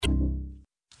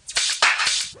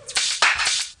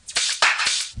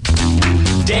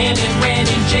Dan and Ren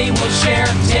and Jay will share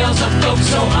tales of folks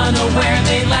so unaware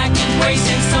they lack in grace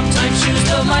and sometimes choose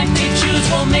the life they choose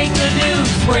will make the news.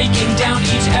 Breaking down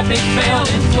each epic fail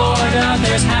in Florida,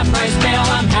 there's half-price bail.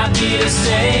 I'm happy to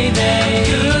say they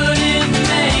couldn't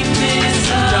make this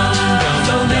up.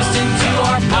 So listen to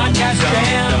our podcast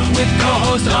jam with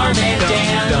co-host Arm and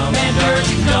Dan. Members,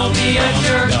 don't be a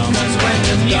jerk, cause when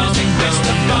the music hits,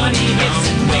 the funny hits,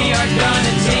 and we are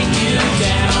gonna take you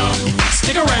down.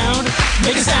 Stick around,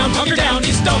 make a sound, hunker down,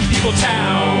 it's Dumb People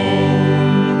Town.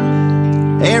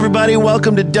 Hey everybody,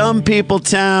 welcome to Dumb People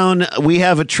Town. We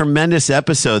have a tremendous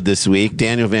episode this week.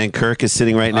 Daniel Van Kirk is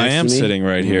sitting right next to me. I am sitting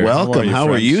right here. Welcome. How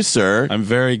are you, sir? I'm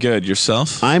very good.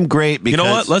 Yourself? I'm great because... You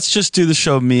know what? Let's just do the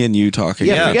show me and you talking.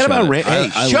 Yeah, forget about Ray. Hey,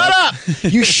 shut up!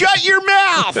 You shut your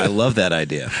mouth! I love that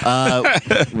idea.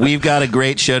 We've got a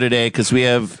great show today because we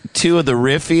have two of the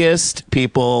riffiest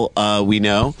people we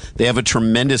know. They have a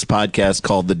tremendous podcast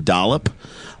called The Dollop.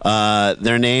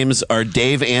 Their names are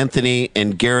Dave Anthony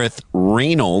and Gareth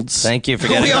Reynolds. Thank you for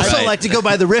getting We also right. like to go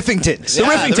by the Riffingtons. The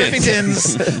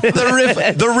Riffingtons.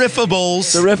 the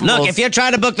Riffables. Look, if you're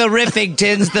trying to book the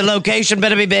Riffingtons, the location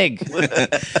better be big.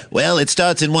 Well, it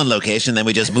starts in one location, then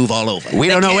we just move all over. We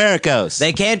don't know where it goes.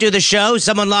 They can't do the show.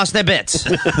 Someone lost their bits.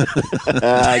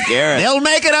 Gareth. They'll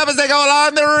make it up as they go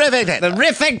along. The Riffingtons. The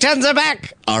Riffingtons are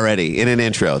back. Already, in an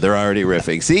intro. They're already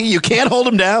riffing. See, you can't hold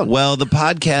them down. Well, the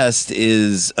podcast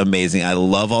is amazing. I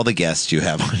love all the guests you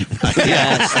have on your podcast.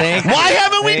 Yes, thank you. Why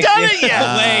haven't we done it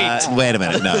yet? Wait a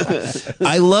minute. No.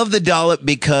 I love the Dollop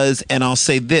because, and I'll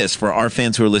say this for our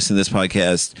fans who are listening to this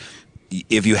podcast,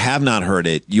 if you have not heard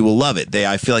it, you will love it.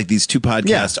 I feel like these two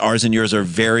podcasts, ours and yours, are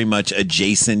very much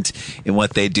adjacent in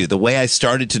what they do. The way I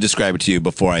started to describe it to you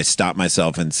before I stopped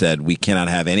myself and said, we cannot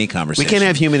have any conversation. We can't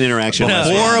have human interaction.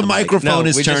 Before a microphone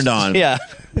is turned on. Yeah.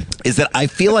 Is that I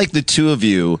feel like the two of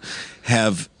you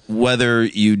have, whether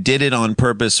you did it on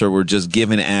purpose or were just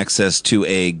given access to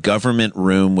a government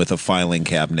room with a filing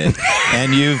cabinet,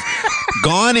 and you've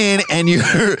gone in and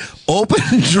you're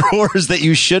opened drawers that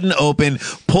you shouldn't open,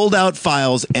 pulled out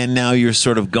files, and now you're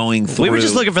sort of going through. We were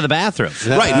just looking for the bathroom.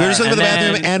 Right, we were just looking for the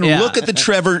bathroom and look at the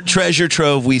treasure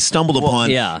trove we stumbled upon.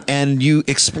 Yeah. And you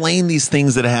explain these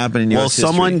things that happen in your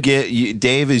history.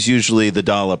 Dave is usually the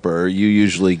dolloper. You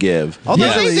usually give.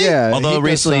 Although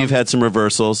recently you've had some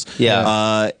reversals.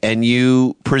 Yeah. And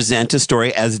you present a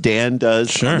story, as Dan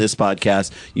does on this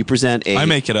podcast. You present I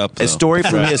make it up, though. a story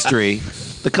from history.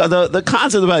 The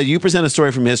concept about it, you present a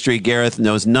story from history. Gareth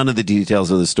knows none of the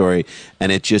details of the story,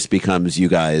 and it just becomes you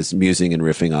guys musing and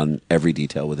riffing on every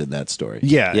detail within that story.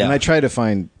 Yeah, and I try to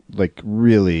find like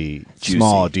really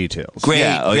small details.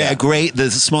 Great, great.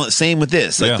 The small, same with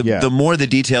this. Like the more the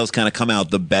details kind of come out,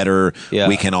 the better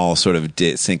we can all sort of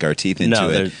sink our teeth into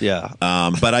it.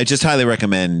 But I just highly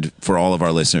recommend for all of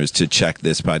our listeners to check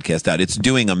this podcast out. It's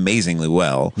doing amazingly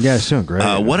well. Yeah, it's doing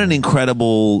great. What an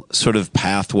incredible sort of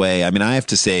pathway. I mean, I have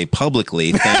to say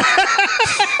publicly,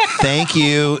 thank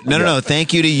you. No.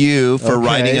 Thank you to you for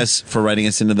writing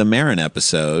us into the Marin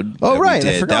episode. Oh, right.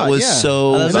 I forgot. That was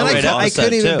so. I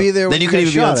couldn't even be there. Then you couldn't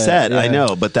even be on set. I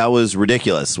know, but that was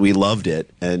ridiculous. We loved it,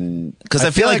 and because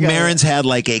I feel like Marin's had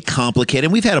like a complicated.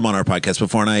 And we've had him on our podcast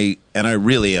before, and I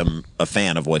really am a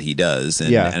fan of what he does,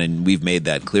 and we've made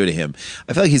that clear to him.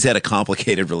 I feel like he's had a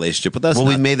complicated relationship with us. Well,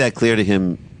 we made that clear to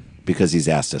him. Because he's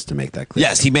asked us to make that clear.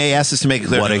 Yes, he may ask us to make it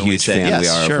clear. What a huge fan we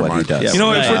are of what he does. You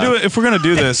know, if we're gonna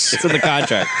do this, It's in the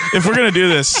contract. if we're gonna do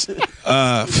this,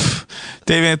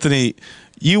 Dave Anthony,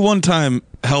 you one time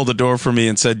held a door for me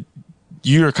and said,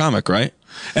 "You're a comic, right?"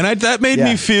 And that made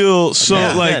me feel so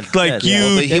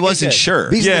he wasn't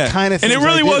sure. These are the kind of things and it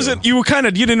really wasn't. You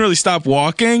didn't really stop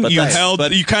walking. You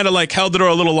kind of like held the door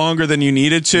a little longer than you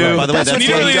needed to. Right. By the way, that's you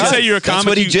didn't really say you're a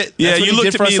comic. You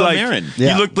looked at me like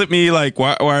you looked at me like,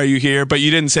 why are you here? But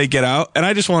you didn't say get out. And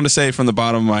I just wanted to say from the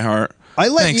bottom of my heart,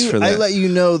 thanks for that. I let you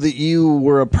know that you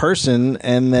were a person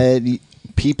and that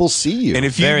people see you. And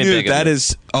if you knew that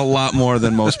is a lot more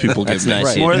than most people give me.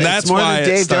 Nice. More, and that's more why than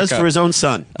Dave does for his own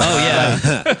son. Oh,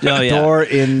 yeah. Door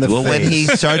in the face. When he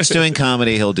starts doing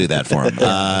comedy, he'll do that for him.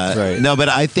 No, but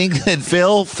I think that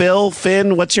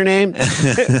Finn, what's your name?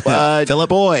 Philip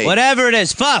Boy. Whatever it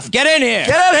is. Fuff, get in here.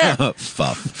 Get out of here.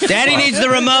 Fuff. Daddy needs the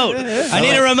remote. I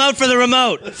need a remote for the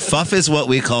remote. Fuff is what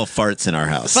we call farts in our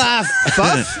house. Fuff.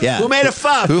 Fuff? Yeah. Who made a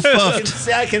fuff? Who fuffed?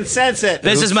 I can sense it.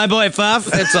 This is my boy Fuff.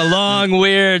 It's a long,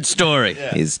 weird story.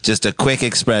 He's just a quick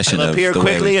expression I'll of appear the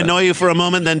way quickly, we annoy you for a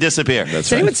moment, then disappear. That's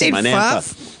Has anyone seen My name Fuff?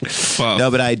 Fuff. No,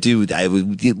 but I do.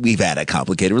 We've had a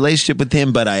complicated relationship with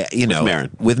him, but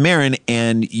with Marin,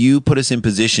 and you put us in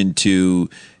position to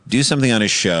do something on a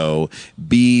show,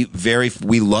 we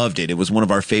loved it. It was one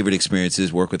of our favorite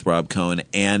experiences, work with Rob Cohen.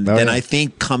 And then I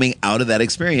think coming out of that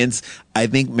experience, I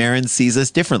think Marin sees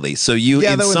us differently. So you,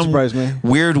 in some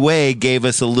weird way, gave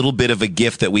us a little bit of a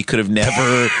gift that we could have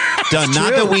never done.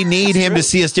 Not that we need him to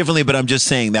see us differently, but I'm just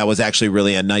saying that was actually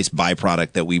really a nice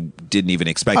byproduct that we didn't even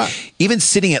expect. Even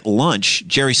sitting at lunch,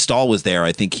 Jerry Stahl was there.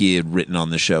 I think he had written on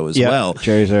the show as well.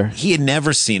 Jerry's there. He had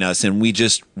never seen us, and we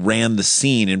just ran the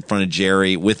scene in front of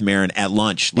Jerry with Marin at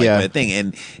lunch, like that thing.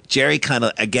 And Jerry kind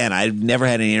of, again, I've never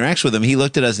had any interaction with him. He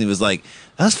looked at us and he was like,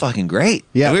 "That was fucking great."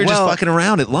 Yeah, we were just fucking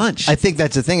around at lunch. I think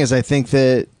that's the thing is I think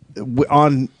that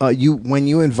when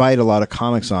you invite a lot of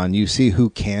comics on, you see who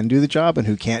can do the job and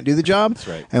who can't do the job. That's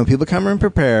right. And when people come in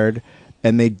prepared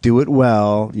and they do it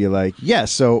well, you're like,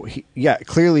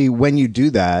 clearly when you do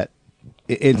that,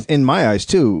 in my eyes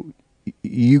too,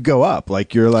 you go up.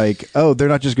 Like you're like, oh, they're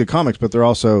not just good comics, but they're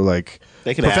also like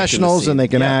they can professionals and they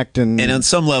can act. And on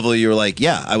some level, you were like,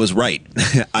 yeah, I was right.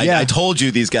 I told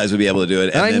you these guys would be able to do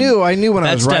it. And I knew when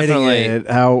I was writing it,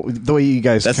 how the way you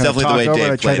guys that's kind of definitely the way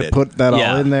Dave I tried to put that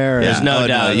all in there. There's no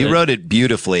doubt. You wrote it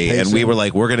beautifully, and we were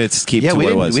like, we're going to keep to what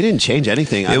it was. We didn't change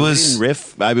anything. It was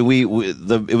riff. I mean,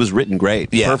 it was written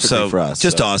great, perfectly for us.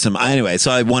 Just awesome. Anyway,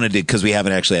 so I wanted to, because we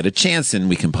haven't actually had a chance, and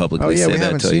we can publicly say we that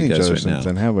haven't to seen you each guys other right since now.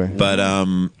 then, have we? But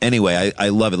anyway, I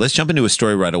love it. Let's jump into a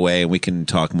story right away, and we can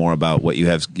talk more about what you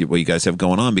guys have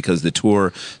going on, because the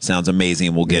tour sounds amazing,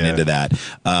 and we'll get into that.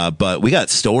 But we got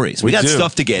stories. We got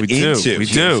stuff to get into. We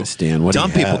do. Dan, what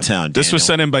Dumb People Town. This was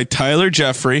sent in by Tyler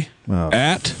Jeffrey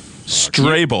at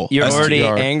Strable. You're already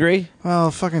STR. angry?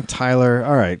 Well, fucking Tyler.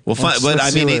 All right. Well, fine, but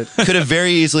I mean, it could have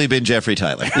very easily been Jeffrey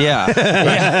Tyler. Yeah.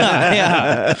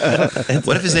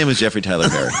 What if his name was Jeffrey Tyler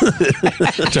Perry?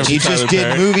 He just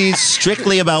did movies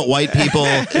strictly about white people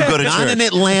who go to not in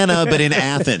Atlanta, but in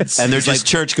Athens. And they're just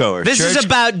churchgoers. This is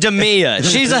about Demia.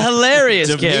 She's a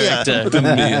hilarious character.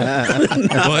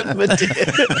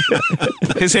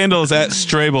 His handle is at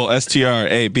Strable,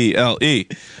 STRABLE.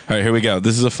 All right, here we go.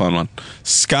 This is a fun one.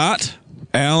 Scott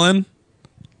Allen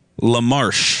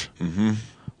LaMarche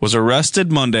was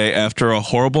arrested Monday after a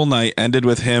horrible night ended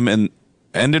with him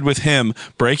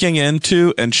breaking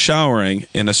into and showering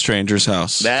in a stranger's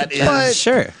house. That is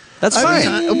Sure. That's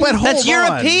fine. But hold That's on.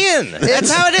 European.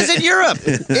 That's how it is in Europe.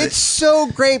 It's so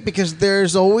great because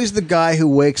there's always the guy who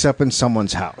wakes up in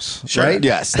someone's house, right?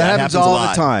 Yes, that happens all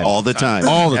the time. All the time.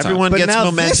 Everyone But gets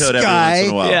now mementoed this every guy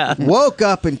once in a while. woke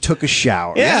up and took a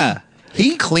shower. Yeah.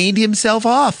 He cleaned himself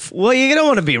off. Well, you don't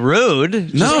want to be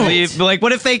rude. No. Just be like,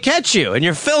 what if they catch you and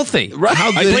you're filthy? Right.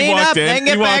 How He good? Clean walked up, in, then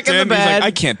get he back walked in the in, he's bed. like,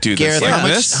 I can't do this Gareth, like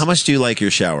this. how much do you like your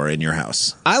shower in your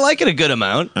house? I like it a good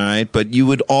amount. All right, but you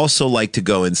would also like to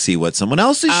go and see what someone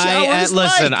else's shower is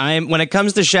Listen, like. when it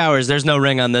comes to showers, there's no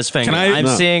ring on this finger. I'm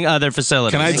seeing other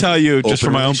facilities. Can I tell you, just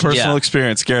from my own personal Yeah.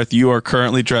 experience, Gareth, you are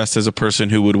currently dressed as a person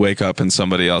who would wake up in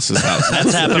somebody else's house.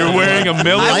 That's happening. You're wearing a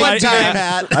Miller I one Lite time-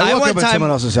 hat. I woke up in someone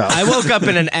else's house. I woke up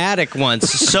in an attic once,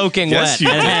 soaking Yes, wet, you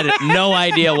and had no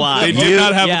idea why. They did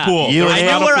not have a pool. you There was I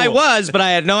not knew a where I pool. was, but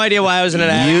I had no idea why I was in an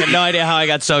attic. And no idea how I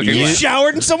got soaking wet.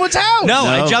 showered in someone's house. No,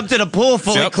 I jumped in a pool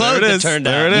full Yep, of clothes. there it It is. turned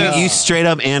There out. it is. You straight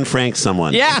up Anne Frank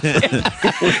someone. Yeah,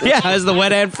 yeah. I was the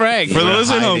wet Aunt Frank. For those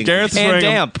at home, hiding. Gareth's And wearing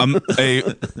damp.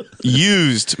 a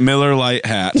used Miller Lite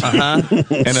hat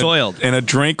and Soiled. and a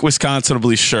Drink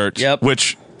Wisconsinably shirt, Yep.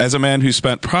 which, as a man who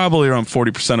spent probably around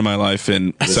 40% of my life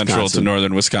in central to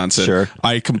northern Wisconsin, Sure.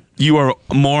 you are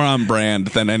more on brand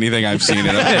than anything I've seen in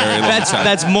a very long time.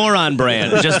 That's more on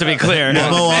brand, just to be clear.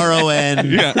 MORON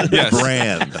Yes.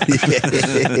 brand.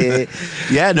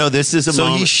 Yeah, no, this is a So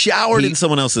moment. he showered in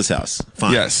someone else's house.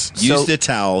 Fine. Yes. Used So, a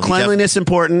towel. He Cleanliness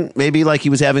important. Maybe like he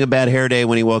was having a bad hair day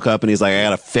when he woke up and he's like, I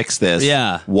gotta fix this.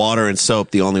 Yeah. Water and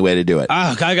soap, the only way to do it. Oh,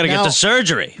 I gotta get Now- to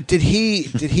surgery. Did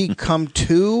he come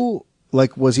to?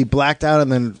 Like, was he blacked out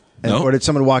and then, Nope. or did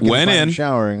someone walk in Went and find him in.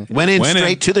 showering? Went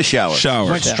straight to the shower.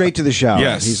 Went straight to the shower.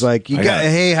 Yes. He's like, I got it.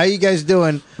 hey, how you guys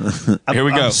doing? Here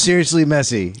we go. I'm seriously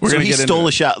messy. We're So gonna he get into stole it.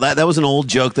 a shower. That was an old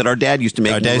joke that our dad used to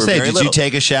make. Our when dad we were said, very did little. you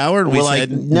take a shower? And we We're like,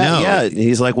 said, no. Yeah.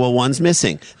 He's like, well, one's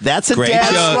missing. That's a Great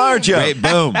dad joke. slar joke. Great,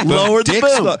 boom. Lower the Dick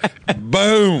boom.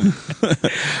 Boom.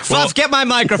 Fluff, get my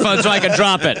microphone so I can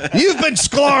drop it. You've been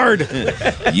scarred.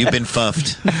 You've been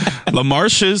fuffed.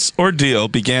 LaMarche's ordeal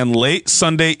began late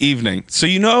Sunday evening. So,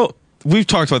 we've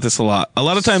talked about this a lot. A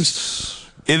lot of times,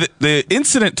 the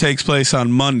incident takes place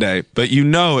on Monday, but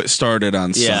it started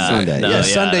on Sunday.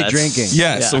 Sunday that's- drinking.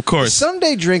 Yes, of course.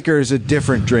 Sunday drinker is a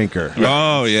different drinker.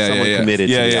 Oh, yeah, Someone yeah. committed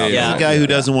to yeah, the yeah, alcohol. yeah. The guy who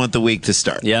doesn't want the week to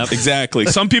start. Yep. Exactly.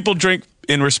 Some people drink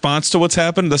in response to what's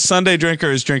happened. The Sunday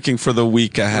drinker is drinking for the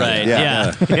week ahead. Right.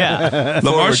 Yeah.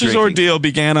 LaMarche's ordeal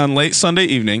began on late Sunday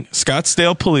evening.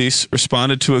 Scottsdale police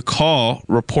responded to a call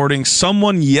reporting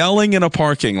someone yelling in a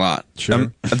parking lot.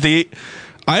 Sure.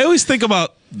 I always think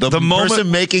about the moment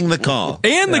person making the call.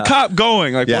 and the cop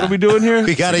going, like, what are we doing here?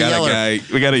 We got a yeller.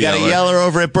 We got a yeller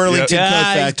over at Burlington Coat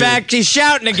Yeah, he's Factory. back. He's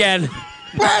shouting again.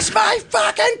 Where's my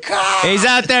fucking car? He's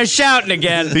out there shouting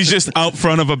again. He's just out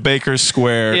front of a baker's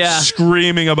square, Yeah.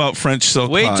 screaming about French silk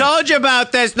We pie. told you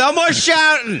about this. No more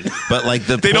shouting. But like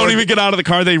They don't even get out of the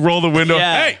car. They roll the window.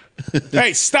 Yeah.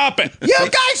 Hey, stop it. You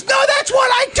guys know that's what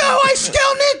I do. I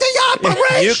still need the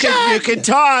operation. You can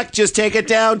talk. Just take it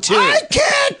down too. I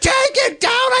can't take it down.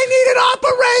 I need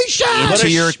an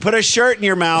operation. Put a shirt in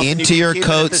your mouth. into your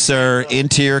coat, sir.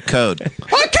 Into your coat. Okay,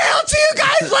 I'll see you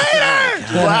guys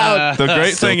later. Loud. The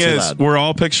great Still thing too is, loud. we're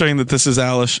all picturing that this is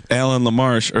Alan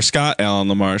LaMarche, or Scott Alan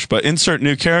LaMarche, but insert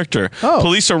new character. Oh.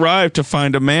 Police arrived to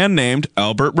find a man named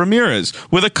Albert Ramirez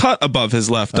with a cut above his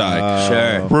left eye.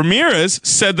 Sure. Ramirez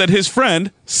said that his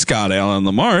friend, Scott Alan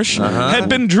LaMarche, had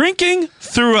been drinking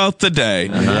throughout the day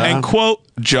and, quote,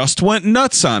 just went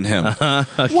nuts on him.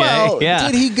 Okay. Well, yeah.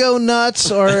 did he go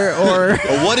nuts or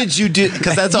Well, what did you do?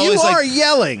 Because that's you always are like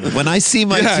yelling? when I see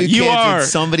my Yeah, two you kids are. and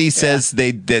somebody says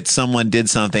that someone did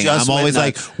something, Just I'm always went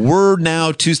like, nuts. we're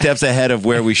now 2 steps ahead of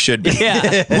where we should be.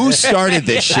 Yeah. Who started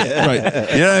this shit? Right.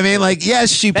 You know what I mean? Like,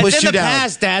 yes, she That's pushed in you the down.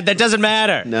 past, Dad. That doesn't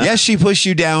matter. Yes, she pushed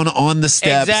you down on the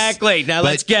steps. Exactly. Now but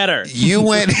let's get her. You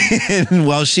went in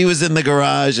while she was in the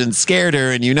garage and scared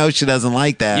her, and you know she doesn't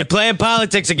like that. You're playing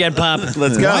politics again, Pop.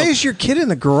 Let's go. Why is your kid in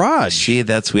the garage? We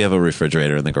have a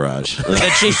refrigerator in the garage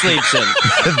That she sleeps in.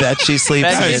 that she sleeps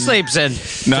That she in. sleeps in.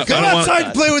 No, I don't want-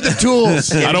 and play with the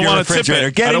tools. I don't want to tip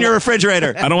it. Get in your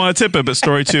refrigerator. I don't want to tip it, but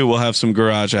story 2 will have some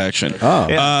garage action. Oh.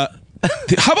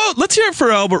 How about let's hear it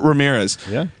for Albert Ramirez.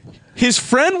 Yeah. His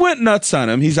friend went nuts on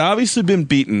him. He's obviously been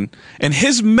beaten, and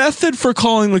his method for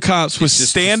calling the cops was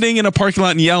standing in a parking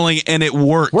lot and yelling, and it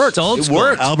worked. It's old school.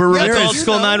 Albert That's Ramirez. old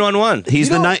school 911. He's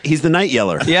the night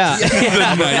yeller. Yeah.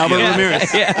 Albert Ramirez.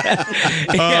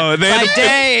 Oh, they By had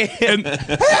day. and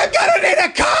I'm gonna need a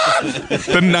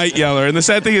car. the night yeller, and the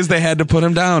sad thing is they had to put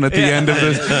him down at the end of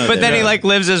this. But then he like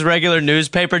lives his regular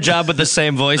newspaper job with the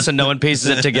same voice and no one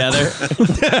pieces it together. Sorry,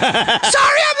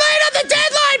 I'm late on the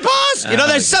deadline, boss. You know,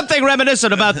 there's something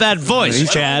reminiscent about that voice,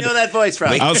 Chad. I know that voice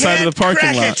from. Outside of the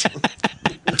parking lot.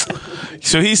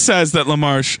 So he says that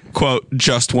LaMarche, quote,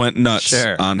 just went nuts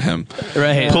Sure. on him.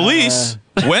 Right. Police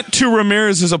went to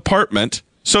Ramirez's apartment.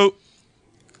 So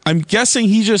I'm guessing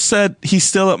he just said he's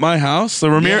still at my house.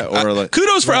 The Ramirez. Yeah, or like-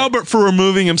 kudos for Albert for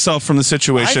removing himself from the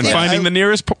situation, finding the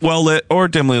nearest well lit or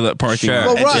dimly lit parking Sure.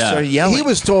 lot. Well, Russ, start yelling. he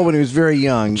was told when he was very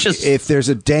young, Just- if there's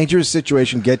a dangerous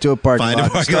situation, get to a parking Find a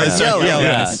lot. parking lot and start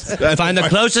yelling. Find the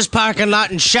closest parking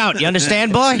lot and shout. You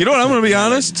understand, boy? You know what? I'm going to be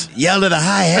honest. Yell to the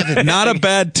high heaven. Not a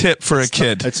bad tip for a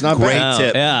kid. It's not Great bad.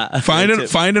 tip. Yeah.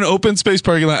 Find an open space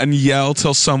parking lot and yell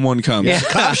till someone comes. Yeah.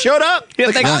 Cop showed up.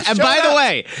 And by the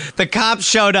way, the cops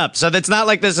showed up, so it's not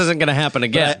like this isn't going to happen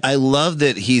again. I love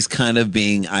that he's kind of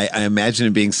being, I imagine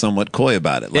him being somewhat coy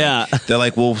about it. Like, Yeah. They're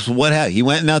like, well, what happened? He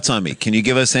went nuts on me. Can you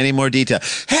give us any more detail?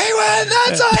 He went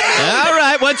nuts on me. All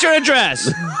right, what's your address?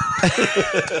 He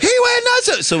went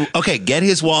nuts. So, okay, get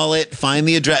his wallet, find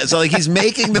the address. So, like, he's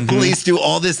making the police do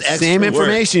all this extra Same work.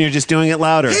 information. You're just doing it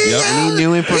louder. Any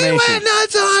new information. He went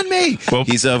nuts on me. Well-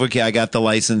 He's over. Okay, I got the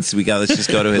license. Let's just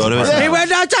go to his apartment. He went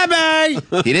nuts on me.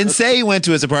 He didn't say he went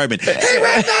to his apartment. He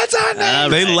went nuts on me.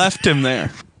 They left him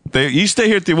there. You stay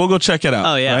here. We'll go check it out.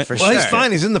 Oh, yeah, right? for Well, sure. he's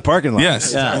fine. He's in the parking lot.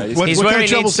 Yes. Yeah. What- He's what where kind he of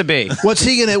trouble- needs to be. What's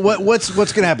he gonna? What's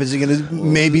gonna happen? Is he gonna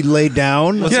maybe lay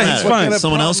down? Yeah, he's What fine. kind of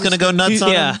Someone else going to go nuts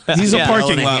on Yeah. him? He's Yeah. a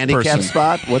parking In a lot handicap person.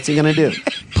 spot. What's he gonna do?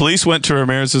 Police went to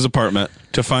Ramirez's apartment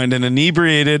to find an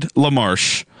inebriated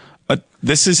LaMarche.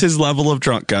 This is his level of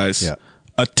drunk, guys. Yeah.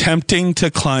 Attempting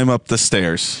to climb up the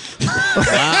stairs.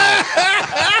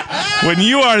 When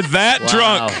you are that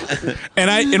drunk, and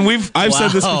I've said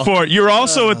this Wow. before, you're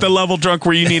also at the level drunk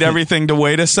where you need everything to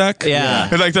wait a sec. Yeah.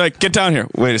 They're like, get down here.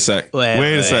 Wait a sec.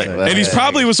 Wait a sec. And he's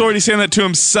probably was already saying that to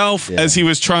himself as he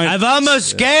was trying. I've almost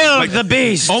scaled the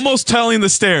beast. Almost telling the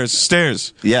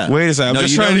stairs. Yeah. Wait a second. I'm No,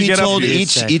 just you know, trying to he get told up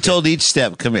here. He told each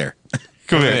step, come here.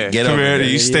 Come here. Get Come over here. here.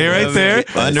 You stay right there.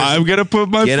 I'm going to put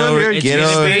my Get foot over- here. It's Get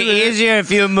going over- to be easier if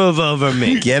you move over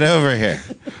me. Get over here.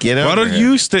 Get over Why don't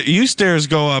here. you stairs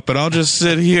go up and I'll just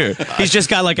sit here? He's just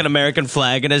got like an American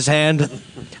flag in his hand.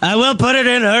 I will put it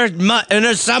in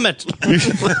her summit.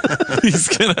 He's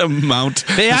going to mount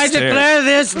the I stairs. declare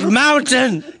this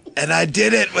mountain. And I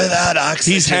did it without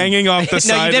oxygen. He's hanging off the No,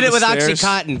 side you did of it the with stairs.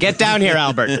 OxyContin. Get down here,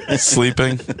 Albert.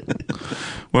 Sleeping.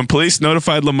 When police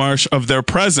notified LaMarche of their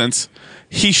presence,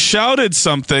 he shouted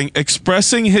something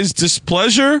expressing his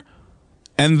displeasure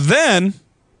and then,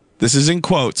 this is in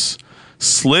quotes,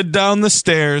 slid down the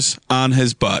stairs on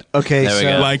his butt. Okay,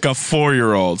 so Like a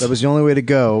 4-year-old. that was the only way to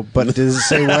go. But does it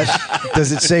say what?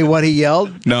 Does it say what he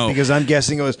yelled? No. Because I'm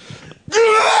guessing it was.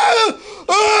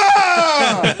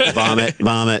 Vomit,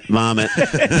 vomit, vomit.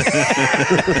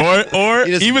 Or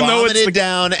He just even though it's vomited the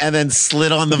down and then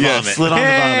slid on the vomit. Slid on the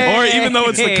vomit. Or even though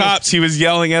it's the cops, he was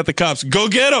yelling at the cops, "Go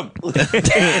get him! Go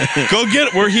get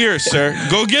him! We're here, sir.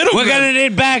 Go get him!" We're gonna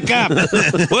need backup.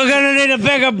 We're gonna need a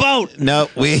bigger boat. No,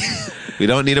 we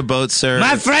don't need a boat, sir.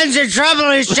 My friend's in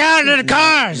trouble. He's shouting at the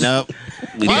cars. No,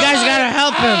 You guys gotta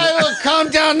help him. will come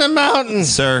down the mountain.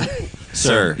 sir.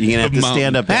 Sir, You're gonna have to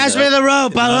stand up. Pass me the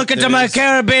rope. I'll hook it to my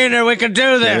carabiner. We can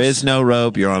do this. there is no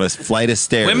rope. You're on a flight of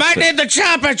stairs. We might need the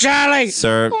chopper, Charlie.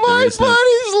 Sir, there is no-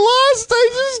 lost. I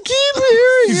just keep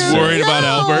hearing He's worried about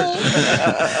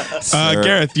Albert.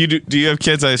 Gareth, do you have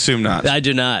kids? I assume not. I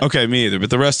do not. Okay, me either, but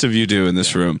the rest of you do in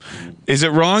this room. Is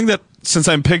it wrong that since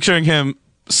I'm picturing him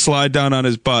slide down on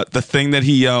his butt, the thing that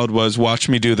he yelled was, "Watch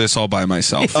me do this all by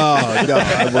myself"? Oh no!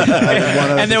 I would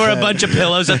And there were a bunch of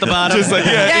pillows at the bottom. Just like,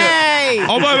 Yay!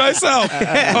 all by myself.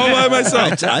 All by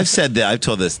myself. I've said that. I've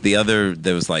told this. There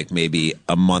was like maybe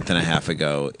a month and a half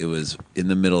ago. It was in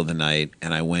the middle of the night,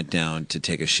 and I went down to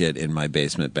take a shit in my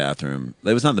basement bathroom.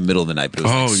 It was not the middle of the night, but it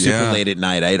was like super late at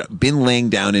night. I had been laying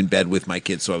down in bed with my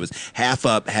kids, so I was half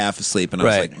up, half asleep, and I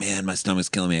was like, man, my stomach's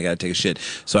killing me. I got to take a shit.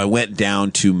 So I went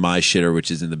down to my shitter,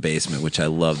 which is in the basement, which I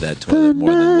love that toilet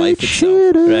more than life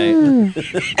itself. Right.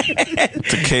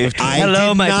 It's a cave.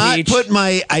 Hello, my peach.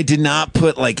 I did not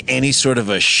put like any sort of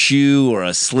a shoe or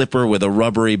a slipper with a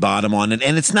rubbery bottom on it,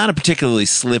 and it's not a particularly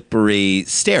slippery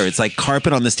stair. It's like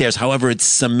carpet on the stairs. However, it's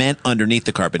cement underneath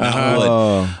the carpet, not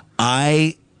wood.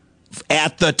 I,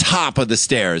 at the top of the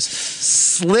stairs,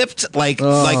 slipped like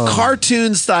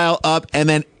cartoon style up, and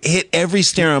then hit every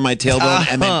stair on my tailbone,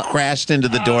 and then crashed into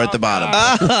the door at the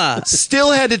bottom.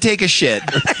 Still had to take a shit.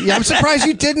 Yeah, I'm surprised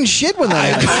you didn't shit when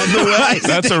that happened.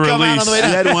 That's a release. You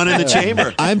had one in the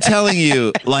chamber. I'm telling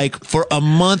you, like for a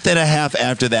month and a half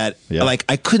after that, like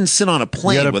I couldn't sit on a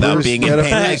plane without being in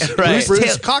pain.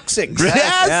 Bruce coccyx.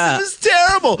 Yes, it was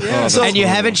terrible. So, And you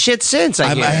haven't shit since,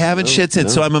 I I guess. haven't shit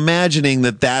since, so I'm imagining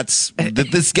that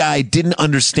this guy didn't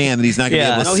understand that he's not going to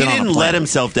be able to No, sit he on a didn't plane. let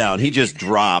himself down. He just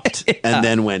dropped and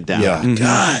then went down. Yeah.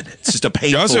 God, it's just a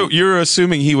painful. You're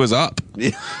assuming he was up.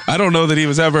 I don't know that he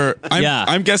was ever.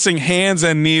 I'm guessing hands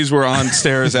and knees were on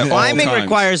stairs at all Climbing times.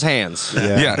 requires hands.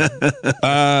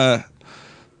 Yeah.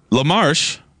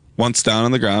 LaMarche, once down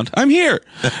on the ground, I'm here,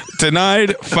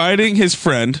 denied fighting his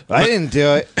friend. I didn't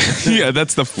do it. Yeah,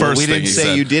 that's the first we thing didn't he say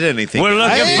said. you did anything. We're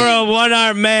looking for a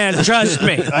one-armed man. Trust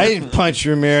me. I didn't punch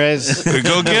Ramirez.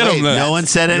 Go get him then. No one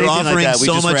said anything like offering that. We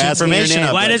so just much were asking your information name.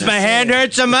 up. Why does my hand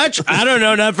hurt so much? I don't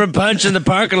know. Not from punching the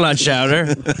parking lot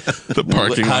shouter. The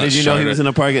parking How lot did you know he shouter. was in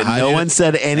a parking? No one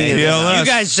said any of that. You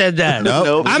guys said that.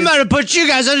 Nope. I'm going to put you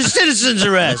guys under citizen's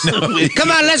arrest.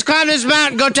 Come on, let's climb this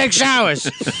mountain. Go take showers.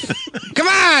 Come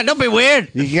on, don't be weird.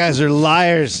 You guys are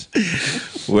liars.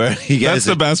 Where you That's guys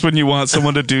the best when you want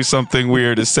someone to do something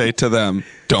weird is say to them,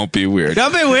 "Don't be weird."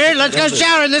 Don't be weird. Let's go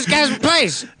shower in this guy's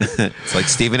place. It's like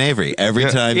Stephen Avery. Every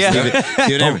time Yeah.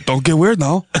 Stephen Avery. Don't get weird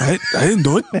now. I didn't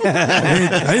do it.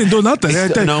 I didn't do nothing.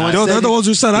 No one They're said the ones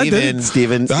who said I did.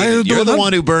 Steven, I didn't do You're the nothing.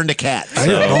 one who burned a cat.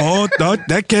 So. No,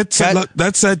 that kid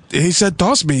said he said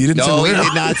toss me. He didn't say No, he weird.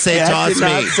 did not say Cat toss did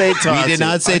not me. say toss He did you.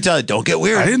 not say toss. Don't get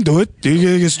weird. I didn't do it.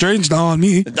 You get strange now on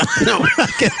me. Nobody.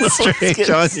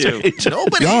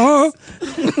 Yeah.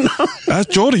 That's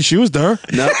Jody. She was there.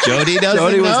 No, Jody doesn't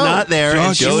Jody was know. not there. Yeah,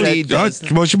 and she Jody was-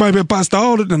 does. well, she might have been passed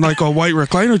out in like a white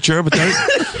recliner chair, but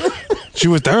she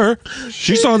was there.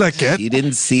 She saw that cat. He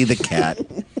didn't see the cat.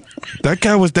 That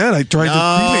cat was dead. I tried to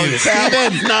cremate it.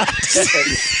 Steven. Not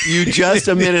you just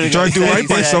a minute ago. Tried to do right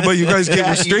by said- somebody. You guys get You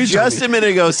restrained. just a minute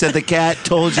ago said the cat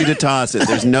told you to toss it.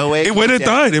 There's no way. It when it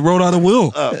died, it wrote out a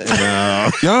will. No. Yeah,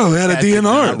 it had a Cat did DNR.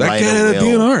 not That write cat had a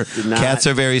will. DNR. Did not. Cats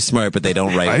are very smart, but they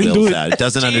don't I write didn't wills do it. out. It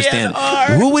doesn't understand.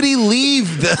 Who would he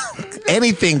leave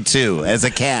anything to as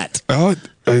a cat? Oh,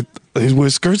 his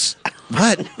whiskers.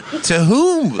 What? To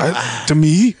whom? To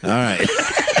me. All right.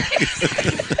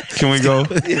 Can we go?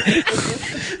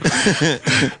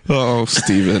 Oh,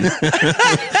 Steven.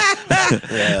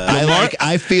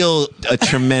 I feel a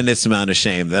tremendous amount of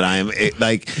shame that I'm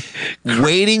like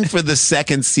waiting for the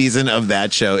second season of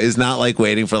that show is not like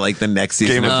waiting for like the next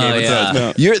season Game of of Game of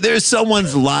Thrones. Thrones. There's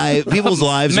someone's people's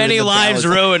lives. are in Many the lives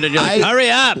balance. ruined, and you're like, hurry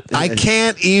up. I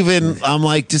can't even. I'm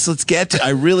like, just let's get to. I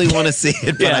really want to see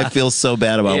it, but Yeah. I feel so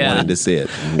bad about Yeah. wanting to see it.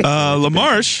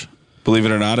 LaMarche believe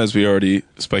it or not, as we already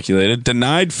speculated,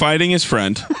 denied fighting his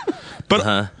friend.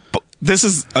 But this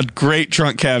is a great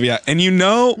drunk caveat. And you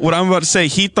know what I'm about to say?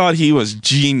 He thought he was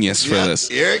genius for this.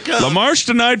 Here it comes. LaMarche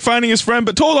denied finding his friend,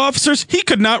 but told officers he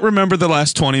could not remember the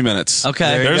last 20 minutes.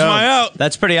 Okay. There's my out.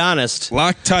 That's pretty honest.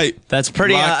 Lock tight. That's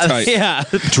pretty Lock tight. Yeah.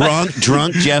 Drunk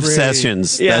Jeff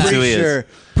Sessions. Yeah. That's who he is.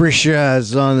 Pretty sure I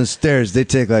was on the stairs. They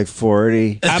take like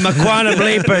 40. I'm a quantum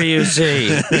leaper, you see.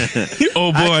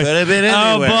 Oh, boy. Could have been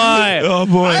Oh, anywhere. boy. Oh,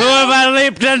 boy. Who have I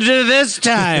leaped into this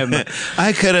time?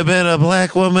 I could have been a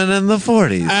black woman in the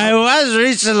 40s. I was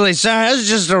recently. Sorry, I was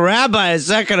just a rabbi a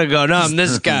second ago. No, I'm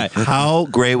this guy. How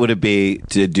great would it be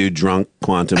to do drunk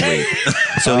quantum leap?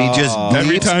 So he just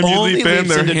Every leaps, time you only leap in, leaps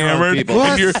they're into drunk hammered. people.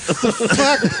 And you're,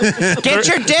 Get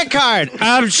your dick hard.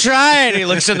 I'm trying. He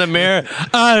looks in the mirror.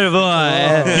 Oh,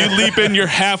 boy. you leap in, you're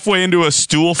halfway into a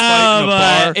stool fight Oh, in a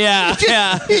bar. boy. Yeah,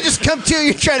 yeah. You just come to,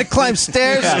 you're trying to climb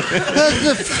stairs. What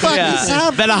the fuck is Yeah.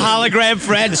 happening? Then a hologram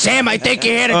friend. Sam, I think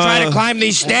you're here to try to climb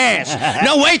these stairs.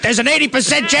 No, wait, there's an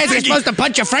 80% chance you're supposed to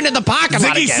punch your friend in the parking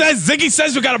lot again. Ziggy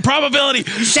says we got a probability.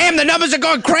 Sam, the numbers are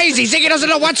going crazy. Ziggy doesn't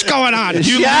know what's going on.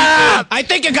 I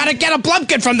think you got to get a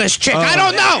blumpkin from this chick. I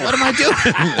don't know. What am I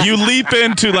doing? You leap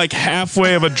into like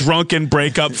halfway of a drunken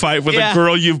breakup fight with a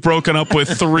girl you've broken up with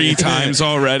 3 times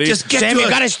already. Just get Sam, to you a,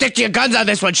 got to stick to your guns on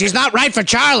this one. She's not right for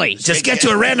Charlie. just get to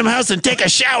a random house and take a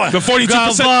shower. the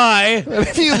 42%. Bye.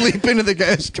 If you leap into the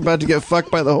guy who's about to get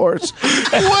fucked by the horse.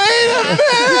 Wait a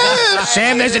minute!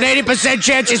 Sam, there's an 80%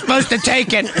 chance you're supposed to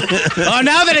take it. Oh,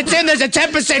 now that it's in, there's a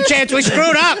 10% chance we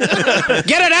screwed up.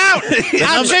 Get it out.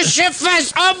 I'm just shit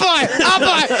fest. Oh, boy. Oh,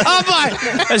 boy. Oh,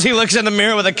 boy. As he looks in the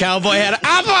mirror with a cowboy hat.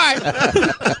 Oh, boy.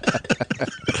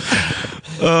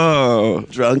 Oh.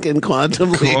 Drunken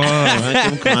quantum leap.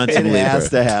 Drunken quantum It has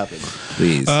leaper. to happen.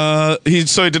 Please.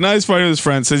 He denies fighting with his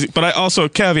friend, says, but I also,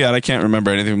 caveat, I can't remember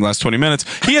anything from the last 20 minutes.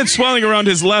 He had swelling around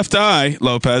his left eye,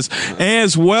 Lopez,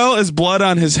 as well as blood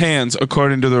on his hands,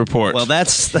 according to the report. Well,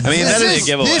 that's I mean, that a is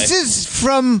giveaway. This is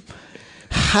from...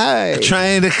 Hi.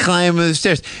 Trying to climb the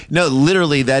stairs. No,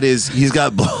 literally, that is he's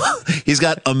got he's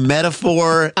got a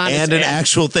metaphor On his and an hand.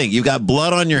 actual thing. You've got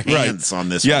blood on your hands on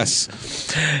this. yes.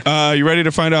 You ready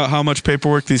to find out how much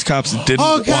paperwork these cops didn't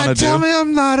Oh, want to God, do? tell me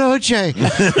I'm not OJ. One.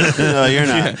 No, you're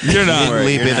not. You're not. You didn't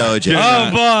leap into OJ.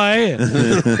 Oh, boy.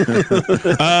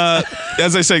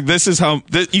 As I say, this is how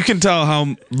you can tell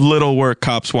how little work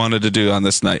cops wanted to do on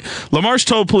this night. LaMarche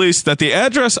told police that the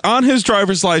address on his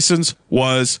driver's license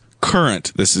was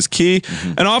current. This is key.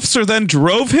 An officer then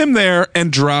drove him there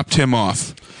and dropped him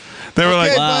off. They were Hey,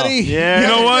 like, buddy. Yeah. You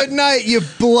know what? Good night, you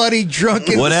bloody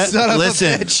drunken son of a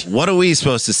Listen, bitch. what are we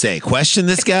supposed to say? Question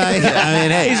this guy? I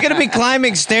mean, hey, He's going to be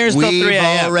climbing stairs till 3 we've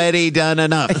a.m. already done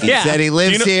enough. He Yeah. said he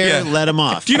lives Do you know- here. yeah. Let him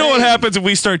off. do you know what happens if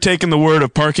we start taking the word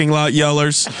of parking lot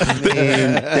yellers?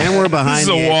 Then we're behind. This is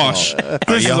the a eight wash. ball. Are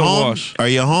This is you a home? wash. Are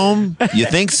you home? You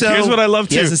think so? Here's what I love,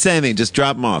 He too. doesn't say anything. Just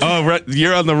drop him off. Oh, right,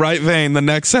 you're on the right vein. The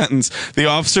next sentence. The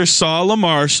officer saw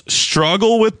LaMarche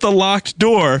struggle with the locked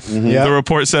door. Yep. The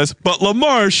report says, but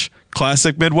LaMarche,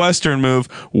 classic Midwestern move,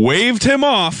 waved him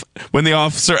off when the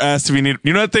officer asked if he needed.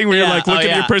 You know that thing where you're Yeah. like looking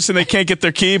at Oh, your yeah. person, they can't get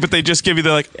their key, but they just give you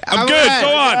the like, I'm good, right.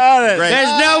 go on.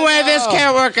 There's no way this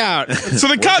can't work out. So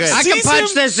the cop I can sees punch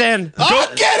him. this in.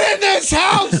 Oh, get in this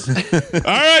house! All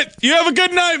right, you have a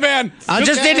good night, man. I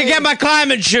just need to get my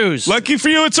climbing shoes. Lucky for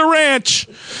you, it's a ranch.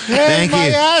 Hey, Thank my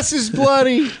you. ass is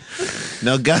bloody.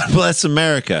 No, God bless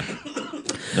America.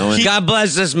 No one. God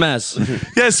bless this mess.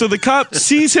 Yeah, so the cop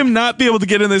sees him not be able to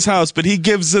get in this house, but he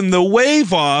gives him the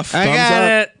wave off. I got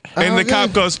it. And the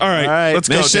cop goes, all right, let's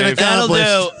go, Mission Dave. That'll do.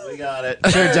 accomplished. We got it.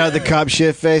 Turns out the cop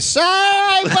shit face.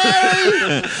 Sorry,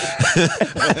 buddy.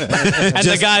 And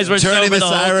the guys were Turning sober the the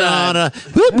whole siren time. on.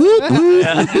 Whoop, whoop,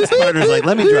 whoop. His partner's like,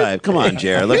 let me drive. Come on,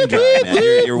 Jared. Let me drive,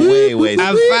 man. You're way, way.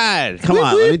 I'm fine. Come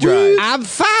on, let me drive. I'm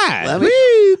fine. Let me.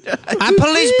 I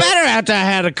police better after I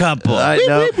had a couple.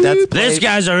 No, that's This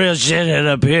guy's a real shithead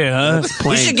up here, huh? We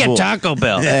plain should get cool. Taco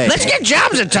Bell. Hey. Let's get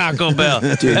jobs at Taco Bell.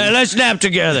 Hey, let's nap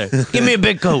together. Give me a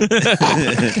big coat. Where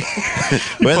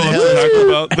the hell is Taco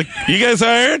Bell. Like, you guys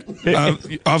hired?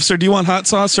 Officer, do you want hot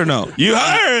sauce or no? You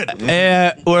hired!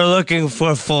 We're looking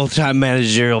for full-time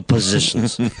managerial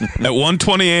positions. At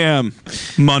 1:20 a.m.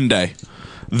 Monday,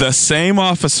 the same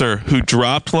officer who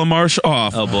dropped LaMarche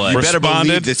off Oh, boy. You better believe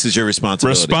responded, this is your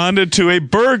responsibility. responded to a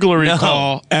burglary No.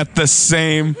 call at the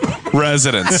same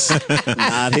residence.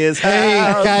 Not his Hey,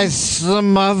 house. guys,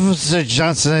 some Officer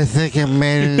Johnson, I think I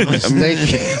made a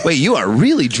mistake. Wait, you are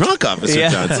really drunk, Officer Yeah.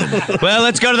 Johnson. Well,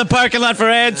 let's go to the parking lot for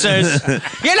answers.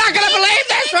 You're not going to believe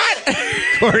this one.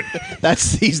 Court.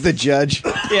 He's the judge.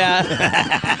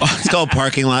 Yeah. It's called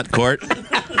parking lot court.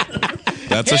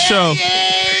 That's a show.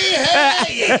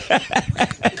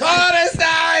 Court is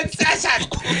now in session.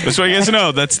 That's what you guys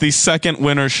know. That's the second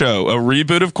winner show. A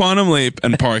reboot of Quantum Leap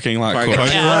and Parking Lot Court.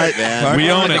 Right, man. We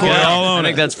own it. We all own I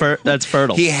it. think that's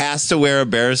fertile. He has to wear a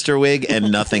barrister wig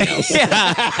and nothing else.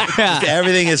 Just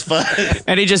everything is fun.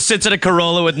 And he just sits in a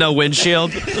Corolla with no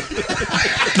windshield.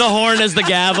 The horn is the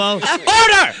gavel.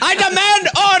 Order! I demand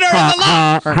order in the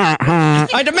law!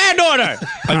 I demand order!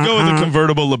 I'd go with a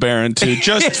convertible LeBaron, too,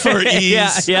 just for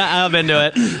ease. Yeah, I'm into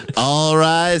it. All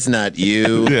rise, not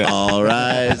you. Yeah. All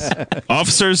rise.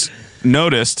 Officers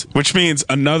noticed, which means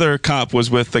another cop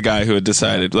was with the guy who had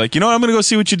decided, like, you know what, I'm going to go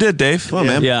see what you did, Dave. Come on,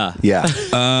 man. Yeah.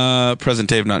 Yeah. Present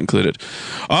Dave not included.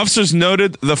 Officers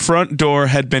noted the front door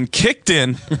had been kicked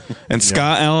in and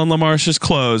Scott Allen LaMarche's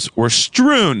clothes were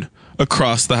strewn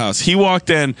across the house. He walked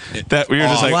in that we were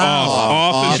just like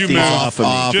off as you move. off.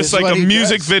 Just This is like what a he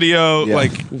music does. video, Yeah.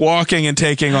 like walking and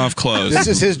taking off clothes. This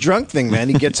is his drunk thing, man.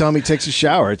 He gets home, he takes a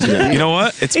shower. It's You know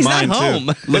what? It's He's mine not home.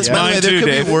 too. It's By the mine way, there too, could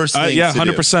be Dave. worse things Yeah, to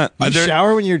do. 100%. You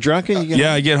shower when you're drunk and you get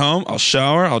Yeah, I get home, I'll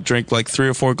shower, I'll drink like 3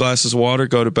 or 4 glasses of water,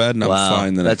 go to bed, and I'm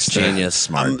fine the That's next day. genius.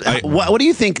 Smart. What do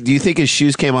you think? Do you think his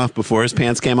shoes came off before his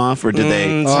pants came off, or did they?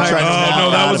 Oh,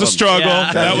 no, that was a struggle.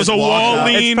 Yeah. That was a wall It's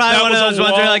lean. It's probably That one of was those a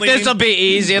ones where you're wall like, this will be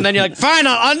easy. And then you're like, fine,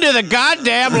 I'll undo the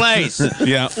goddamn lace.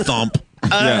 Yeah. Thump.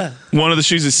 Yeah. One of the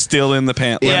shoes is still in the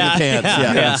pant leg. Yeah. pants,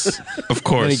 yeah. Yes. Of and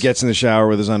course. he gets in the shower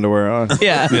with his underwear on.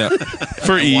 Yeah. Yeah.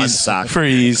 For ease. sock. For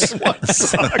ease.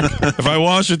 If I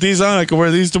wash with these on, I can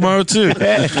wear these tomorrow too.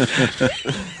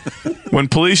 When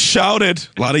police shouted,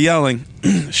 a lot of yelling,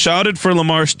 shouted for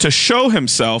LaMarche to show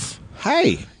himself,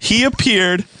 Hey. he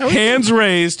appeared, hands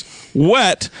raised,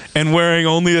 wet, and wearing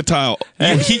only a towel.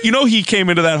 He came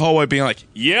into that hallway being like,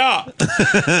 yeah.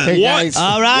 Hey, What? guys.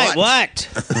 All right, what?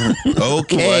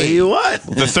 Okay. What?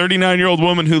 The 39-year-old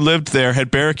woman who lived there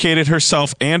had barricaded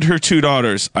herself and her 2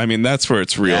 daughters. I mean, that's where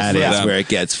it's real That for is them. where it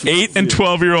gets. 8 and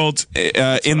 12-year-olds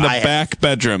in the I have. back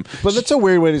bedroom. But that's a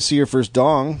weird way to see your first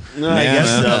dong. I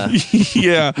guess so.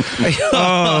 Yeah.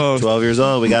 Oh. 12 years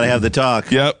old. We got to have the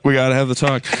talk. Yep, we got to have the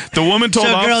talk. The woman told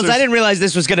So, officers, girls, I didn't realize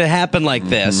this was going to happen like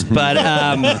this, but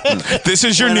this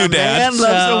is your new dad. Man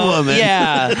loves a woman.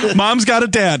 yeah. Mom's got a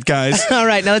dad, guys. All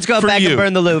right, now let's go For back you. and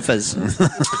burn the loofahs.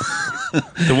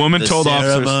 The woman The told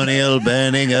officers. ceremonial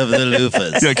burning of the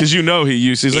loofahs. Yeah, because you know he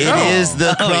used. He's like, It is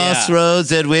the Oh, yeah.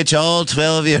 crossroads at which all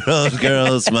 12-year-old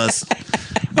girls must.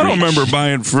 I don't remember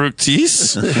buying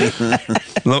fructis.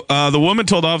 The woman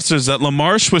told officers that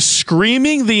LaMarche was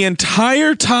screaming the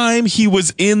entire time he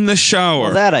was in the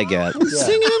shower. That I get.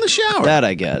 Singing in the shower. That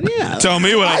I get. Yeah. Tell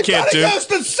me what I can't do.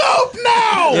 the soap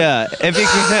now. Yeah. If you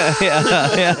can,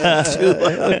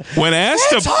 When asked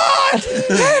It's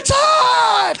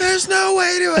hot. There's no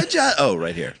way to adjust. Oh,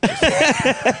 right here.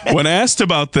 when asked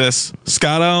about this,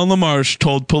 Scott Allen LaMarche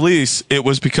told police it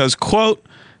was because, quote,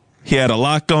 he had a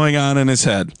lot going on in his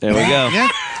head. there we go.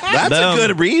 That's Boom. a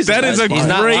good reason. That is a He's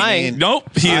not great. lying.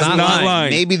 Nope, he is not not lying. lying.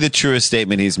 Maybe the truest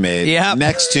statement he's made. Yep.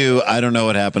 Next to, I don't know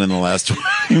what happened in the last 20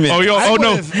 minutes. Oh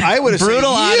no, I would have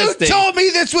Brutal said, honesty. You told me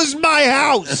this was my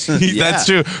house. that's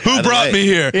true. Who the brought way. me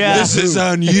here? Yeah. This is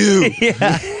on you.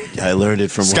 I learned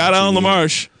it from Scott Allen watching you.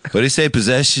 LaMarche. What do you say?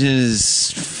 Possession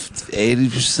is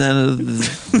 80% of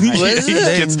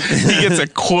the. He gets a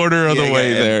quarter of the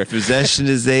way there. Possession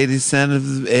is 80% of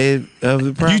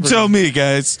the property. You tell me,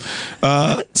 guys.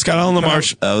 Scott Allen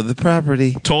LaMarche Of the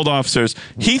property. told officers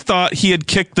he thought he had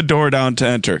kicked the door down to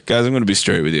enter. Guys, I'm going to be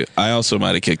straight with you. I also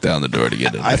might have kicked down the door to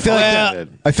get in. I feel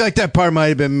like that part might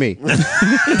have been me.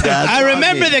 I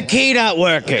remember the key not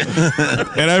working.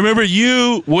 And I remember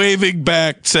you waving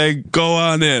back saying, go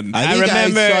on in. I think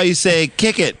remember- I saw you say,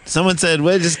 kick it. Someone said,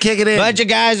 well, just kick it in. Bunch of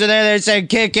guys were there. They said,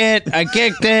 "Kick it." I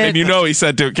kicked And it. you know he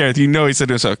said to Gareth, you know he said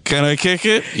to himself, can I kick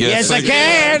it? Yes, I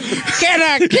can. Can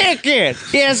I kick it?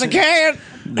 Yes, I can.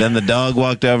 Then the dog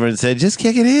walked over and said, just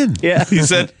kick it in. Yeah. He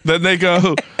said, then they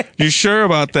go, you sure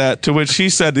about that? To which he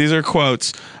said, these are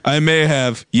quotes, I may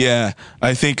have, yeah,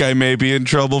 I think I may be in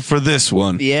trouble for this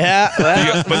one. Yeah.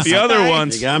 Well, But the other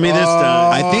ones, You got me this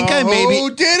time. I think I may be.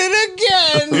 Who did it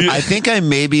again? I think I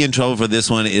may be in trouble for this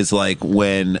one is like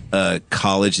when a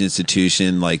college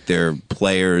institution, like their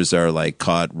players are like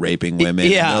caught raping women.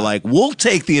 Yeah. And they're like, we'll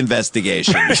take the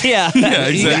investigation. yeah. yeah,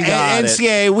 exactly.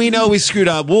 NCAA, we know we screwed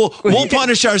up. We'll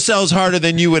punish ourselves harder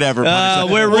than you would ever punish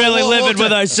us. We're really We'll living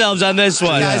with ourselves on this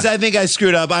one. Guys, I think I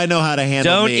screwed up. I know how to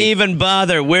handle Don't me. even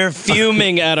bother. We're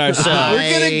fuming at ourselves.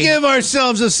 We're gonna give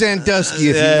ourselves a Sandusky.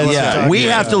 If you know what I'm Yeah, talking we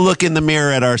about. have to look in the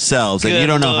mirror at ourselves, and you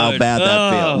don't know how Lord. bad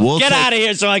that feels. We'll Get take- out of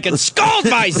here so I can scold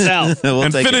myself. We'll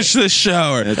and take finish this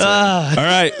shower. All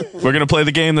right, we're gonna play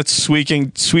the game that's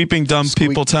sweeping dumb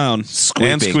people town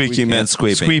Squeeping. and squeaky mitt. And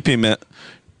squeeping. Squeepy mitt.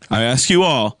 I ask you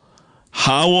all,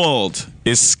 how old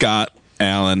is Scott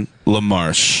Allen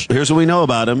LaMarche? Here's what we know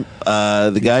about him: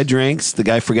 the guy drinks, the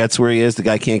guy forgets where he is, the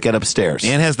guy can't get upstairs.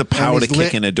 And has the power to And he's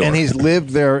kick in a door. And he's lived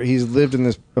there. He's lived in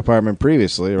this apartment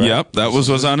previously, right? Yep, that was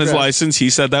on his address. license. He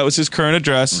said that was his current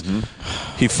address.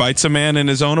 He fights a man in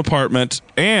his own apartment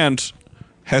and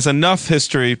has enough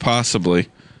history, possibly.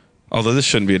 Although this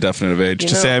shouldn't be a definite age,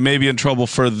 to say I may be in trouble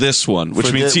for this one, which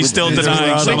For means the- he's with still this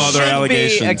denying other some one. other Should be a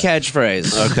allegations.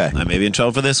 catchphrase. Okay. I may be in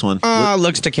trouble for this one.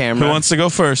 Looks to camera. Who wants to go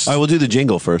first? All right, we'll do the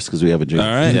jingle first because we have a jingle.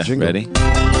 All right. Yeah, Jingle. ready? Too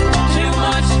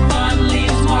much fun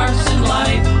leaves marks in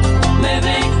life.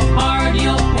 Living hard,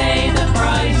 you'll pay the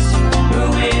price. Who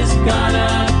is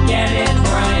gonna get it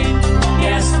right?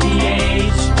 Guess the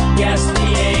age. Guess the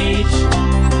age.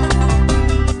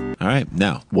 All right,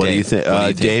 now. What do you think?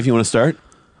 Dave, you want to start?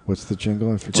 What's the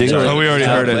jingle? I forget. Jingle. Oh, we already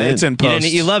heard it. It's in post.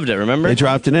 You loved it, remember? They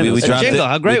dropped it in. We It was dropped jingle,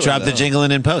 how great we was dropped the that? jingle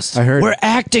in post. I heard. We're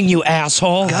acting, you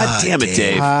asshole. God damn it,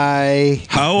 Dave.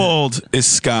 How old is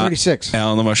Scott 36.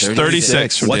 Allen LaMarche?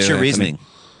 36. for What's Dave your Anthony. reasoning?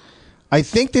 I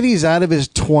think that he's out of his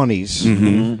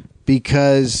 20s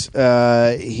because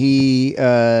he,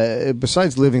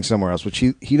 besides living somewhere else, which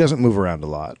he doesn't move around a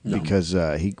lot because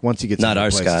once he gets Not into a our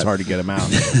place, Scott. it's hard to get him out.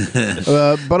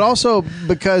 But also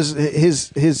because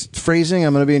his phrasing,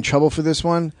 I'm going to be in trouble for this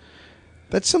one.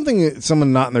 That's something that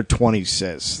someone not in their 20s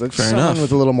says. That's Fair someone enough.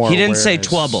 with a little more. He didn't say awareness.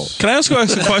 trouble. Can I ask a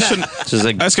question? is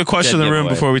a Ask a question in dead the room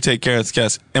giveaway. before we take Garrett's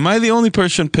guess. Am I the only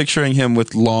person picturing him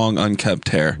with long, unkempt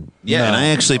hair? Yeah, and I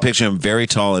actually picture him very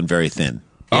tall and very thin.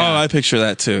 Oh, I picture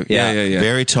that too. Yeah.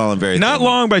 Very tall and very Not thin.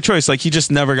 long by choice. Like he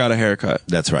just never got a haircut.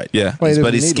 That's right. Yeah. Well, he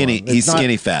But doesn't he's need skinny. one. It's He's not-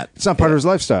 skinny fat. It's not part of his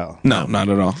lifestyle. No, not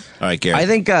at all. All right, Gary. I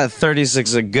think 36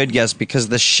 is a good guess because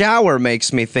the shower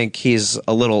makes me think he's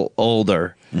a little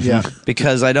older. Yeah.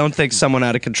 Because I don't think someone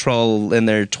out of control in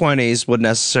their 20s would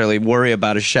necessally worry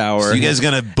about a shower. So you guys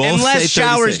gonna both Unless say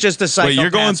shower is 36? just a psychopath's Wait, you're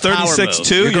going power 36 move.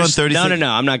 too? You're going s- 36? No.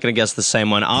 I'm not going to guess the same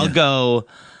one. I'll go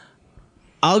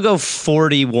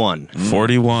 41.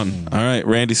 41. All right,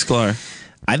 Randy Sklar.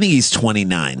 I think he's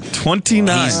 29.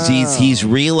 29. He's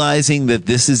realizing that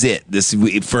this is it. This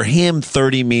for him,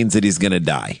 30 means that he's going to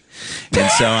die. And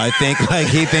so I think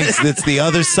he thinks it's the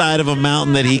other side of a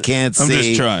mountain that he can't I'm see.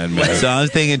 just trying, man. So I'm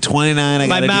thinking 29.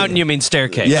 By mountain, you mean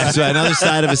staircase. Yeah, so another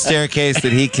side of a staircase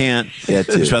that he can't get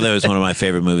to. Which by the way was one of my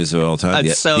favorite movies of all time.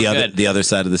 That's so good. The other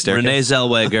side of the staircase. Renee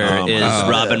Zellweger is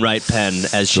Robin Wright Penn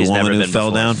as she's the woman never who been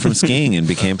fell before. down from skiing and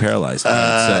became paralyzed.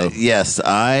 So Yes,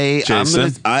 I'm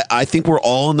Jason? I think we're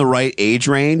all in the right age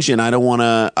range, and I don't want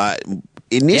to.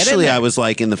 Initially, there. I was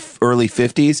like in the early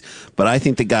 50s, but I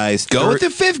think the guy's go with the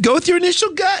fifth. Go with your initial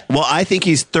gut. Well, I think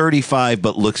he's 35,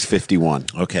 but looks 51.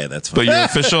 Okay, that's But fine. your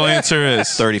official answer is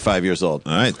 35 years old.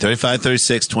 All right, 35,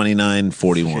 36, 29,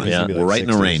 41. Yeah. We're right in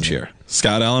the 60s, range here.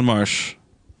 Scott Allen Marsh.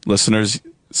 Listeners,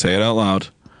 say it out loud.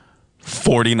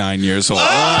 49 years old.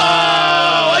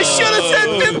 I should have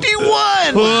said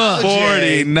 51.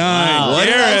 49. What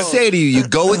did I Garrett. say to you? You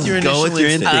go with your Go with your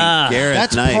instinct. Garrett,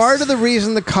 That's nice. part of the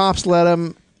reason the cops let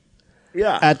him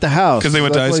at the house. 'Cause they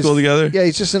went to That high school together? Yeah,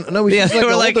 he's just he's Yeah, just they like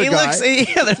were an like, older he guy. looks.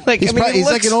 Yeah, they're like, He's, I mean, he's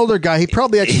like an older guy. He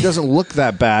probably actually doesn't look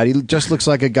that bad. He just looks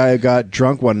like a guy who got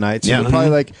drunk one night. So Yeah. they're probably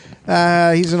like,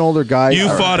 he's an older guy. You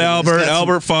All fought right. Albert.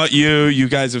 Albert fought you. You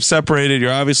guys have separated.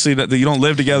 You're obviously you don't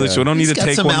live together, so we don't need He's to got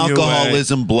take some one you away.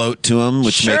 alcoholism bloat to him,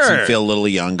 which makes him Sure. feel a little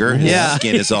younger. His Yeah.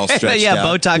 skin is all stretched yeah,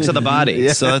 out. Botox of the body.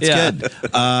 So that's Yeah. good.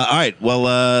 All right. Well,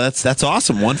 that's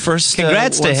awesome. One first.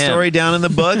 Congrats to one him. story down in the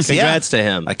books. Congrats to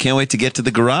him. I can't wait to get to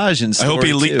the garage and. I hope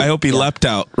he leapt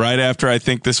out right after I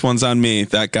think this one's on me.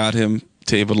 That got him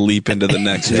to able to leap into the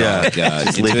next Yeah, job. God.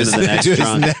 Just leap into the next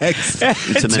drunk.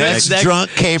 Into the next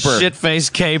drunk caper.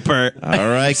 Shit-faced caper. All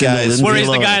right, in the guys. Lindsay Where is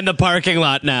the Lohan. guy in the parking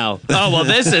lot now? Oh well,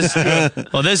 this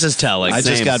is telling. I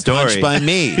just Same got story. punched by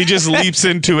me. He just leaps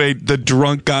into the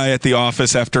drunk guy at the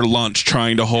office after lunch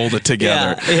trying to hold it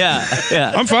together.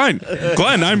 Yeah. I'm fine.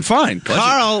 Glenn, I'm fine.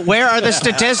 Carl, where are the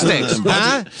statistics?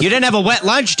 Huh? You didn't have a wet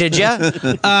lunch, did you?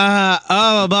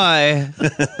 Oh boy.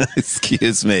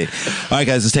 Excuse me. All right,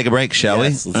 guys, let's take a break, shall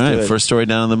Yes, we? let's All right, do it. first story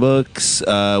down in the books.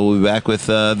 We'll be back with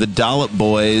the Dollop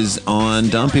Boys on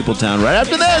Dumb People Town right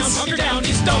after this. Hunker down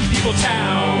is Dumb People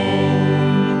Town.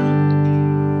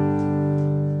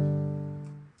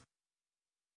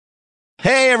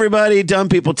 Hey, everybody, Dumb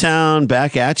People Town,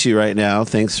 back at you right now.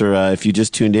 Thanks for, if you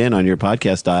just tuned in on your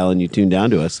podcast dial and you tuned down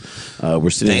to us,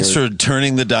 we're sitting Thanks here for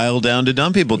turning the dial down to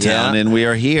Dumb People Town, Yeah. and we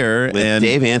are here. with And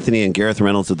Dave Anthony and Gareth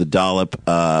Reynolds of the Dollop.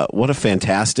 What a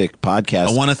fantastic podcast.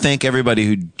 I want to thank everybody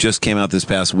who just came out this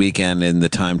past weekend in the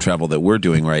time travel that we're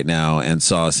doing right now and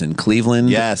saw us in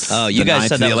Cleveland. Yes. Oh, you the guys 9th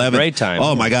said to the that was a 11th. great time.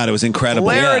 Oh, my God, it was incredible.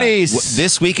 Hilarities.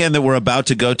 This weekend that we're about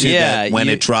to go to, Yeah, that when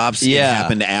you- it drops, it yeah.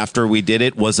 happened after we did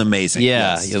it, was amazing. Yeah.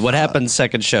 Yes. What happened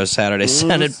second show Saturday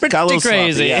sounded pretty Got a little sloppy.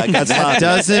 crazy. Yeah, it got sloppy.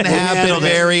 Doesn't happen handled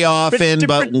it. very often,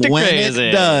 but Pretty when crazy.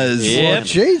 it does, Yeah. Well,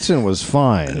 Jason was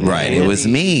fine. right? It was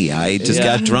me. I just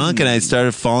got drunk and I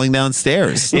started falling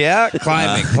downstairs. Yeah,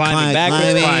 climbing,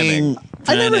 backwards climbing.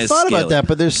 I never trying to thought scale about it. that,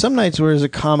 but there's some nights where as a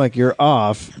comic you're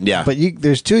off. Yeah. But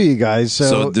there's two of you guys,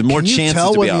 so the more can you chances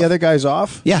tell to be when off. the other guy's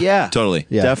off? Yeah. Totally.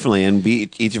 Yeah. Definitely. And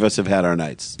each of us have had our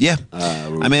nights. Yeah.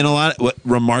 I mean,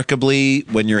 remarkably,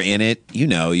 when you're in it,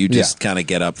 you just kind of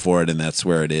get up for it, and that's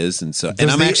where it is. And so,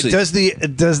 and I'm actually, does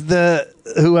the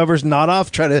whoever's not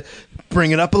off try to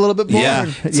bring it up a little bit more?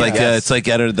 yeah, it's like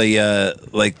out of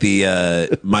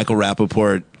the Michael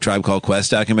Rappaport Tribe Called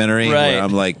Quest documentary, Right. where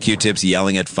I'm like Q-Tip's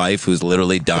yelling at Fife, who's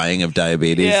literally dying of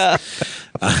diabetes. Yeah.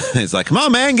 He's like, "Come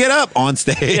on, man, get up on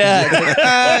stage."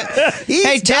 Yeah. He's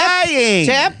Hey, Tap, dying.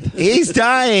 Tap. He's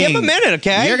dying. Give him a minute,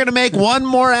 okay? You're gonna make one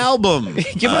more album.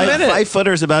 Give him a minute.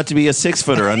 5-footer's about to be a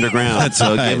 6-footer underground,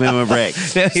 so right. give him a break.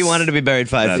 He wanted to be buried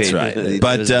 5 feet. That's right. It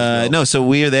But was his no, so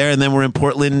we are there, and then we're in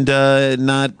Portland,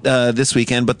 not this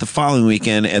weekend, but the following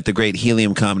weekend at the Great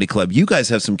Helium Comedy Club. You guys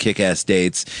have some kick-ass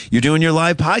dates. You're doing your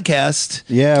live podcast.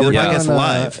 Yeah, Do we're the podcast doing,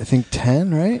 live. I think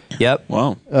 10, right? Yep.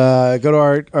 Wow. Go to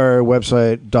our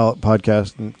website, Dollop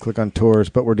Podcast, and click on tours.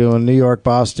 But we're doing New York,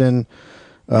 Boston.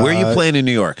 Where are you playing in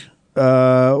New York?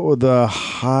 The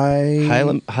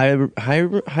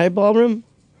High ballroom?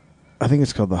 I think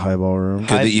it's called the Highball Room. Good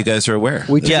that you guys are aware.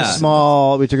 We took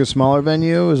Yeah. we took a smaller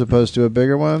venue as opposed to a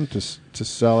bigger one to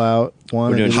sell out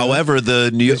one. We're doing- However,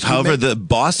 the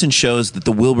Boston shows at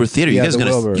the Wilbur Theater, Yeah, you guys the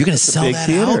Wilbur. you're gonna sell Big that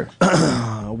theater. out?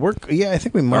 I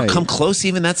think we Or might come close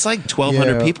even. That's like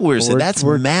 1,200 people. We were saying that's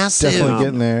we're massive. Definitely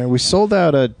getting there. We sold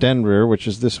out at Denver, which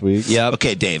is this week. Yep.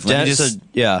 Okay, Dave. Let me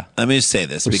just say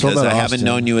this We sold because out I haven't Austin.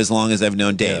 known you as long as I've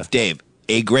known Dave. Yeah. Dave,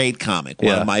 a great comic,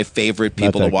 one Yeah. of my favorite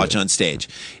people Not to that watch good. on stage.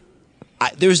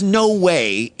 There's no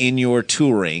way in your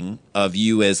touring of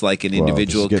you as like an Well,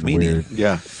 individual this is getting comedian. weird.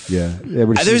 Yeah. Yeah.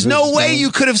 Everybody There's sees no it. way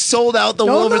you could have sold out the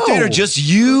No, Wilbur no. Theater. Just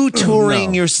you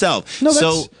touring No. yourself. No,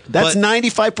 so That's but-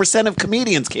 95% of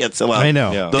comedians can't sell out. I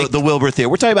know. The Wilbur Theater.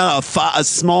 We're talking about a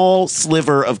small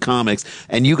sliver of comics,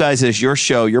 and you guys, as your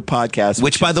show, your podcast,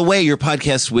 Which, by the way, your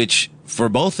podcast, which for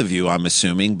both of you, I'm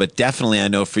assuming, but definitely I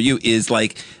know for you, is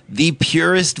like the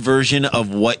purest version of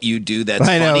what you do that's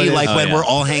I know funny. it is. Like Oh, when yeah. we're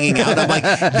all hanging out, I'm like,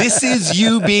 this is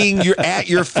you being at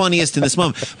your funniest in this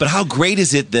moment. But how great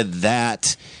is it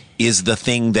that is the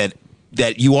thing that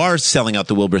you are selling out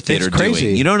the Wilbur Theater It's crazy.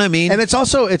 doing? You know what I mean? And it's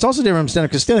also different from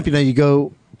stand-up because stand-up,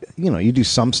 you do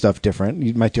some stuff different.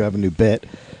 You might have a new bit,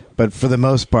 but for the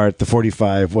most part, the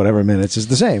 45 whatever minutes is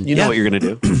the same. you know what you're going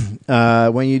to do.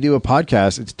 When you do a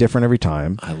podcast, it's different every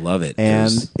time. I love it. And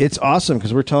There's- it's awesome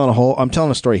because I'm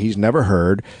telling a story he's never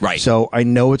heard. Right. So I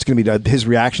know it's going to be, his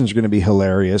reactions are going to be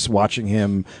hilarious. Watching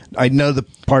him, I know the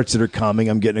parts that are coming.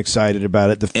 I'm getting excited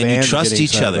about it. The fans and you are trust getting each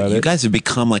excited other. about You it. guys have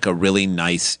become like a really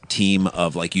nice team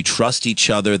of like you trust each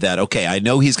other that okay, I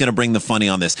know he's going to bring the funny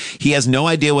on this. He has no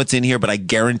idea what's in here, but I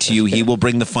guarantee you he will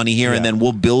bring the funny here, and then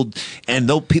we'll build. And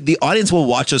the audience will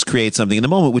watch us create something in the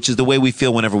moment, which is the way we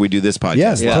feel whenever we do this podcast.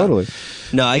 Yes, Yeah. totally.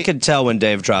 No, I can tell when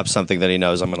Dave drops something that he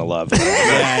knows I'm going to love.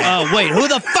 Oh, wait, who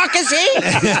the fuck is he?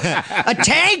 A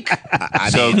tank?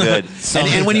 So good.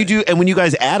 And when you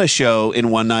guys add a show in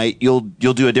one night, you'll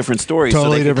do a different story. Totally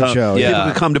so they can different come, show. People Yeah.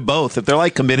 can come to both if they're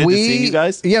like committed to seeing you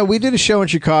guys. Yeah, we did a show in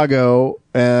Chicago,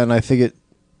 and I think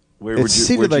Where'd it's you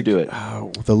seated like do it?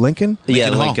 The Lincoln. Yeah,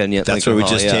 Hall. Lincoln. Yeah, That's Lincoln where we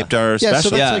Hall, just yeah. taped our Yeah, so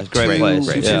special. that's Yeah, like great place.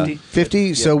 two- Yeah.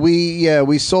 50. So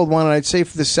we sold one, and I'd say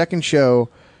for the second show,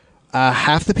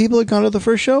 half the people had gone to the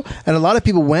first show, and a lot of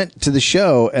people went to the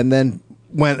show and then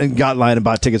went and got in line and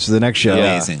bought tickets for the next show.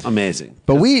 Amazing.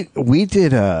 But we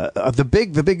did the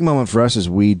big moment for us is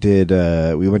we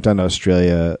went down to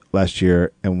Australia last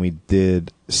year and we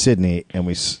did Sydney and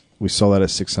we sold out a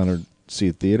 600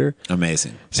 seat theater.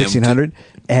 Amazing. 1,600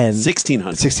 and 1,600.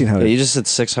 1,600. Yeah, you just said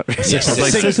 600. Like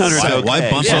 600. Why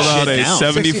bump Sold that out shit a down?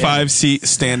 75-seat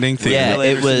standing theater. Yeah, Really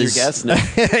it interested in was- your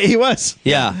guest? No. He was.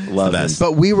 Yeah. Love best. it.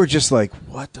 But we were just like,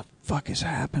 what the fuck is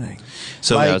happening?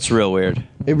 So No, it's real weird.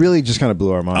 it really just kind of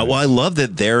blew our minds. Well, I love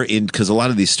that they're in, because a lot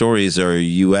of these stories are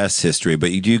U.S. history, but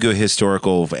do you go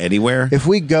historical anywhere? If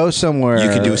we go somewhere, You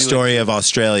can do a story of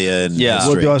Australia and history.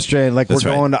 we'll do Australian. Like That's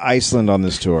we're right. going to Iceland on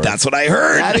this tour. That's what I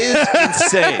heard. That is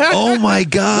insane. Oh my Go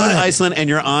to God. Iceland and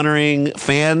you're honoring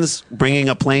fans bringing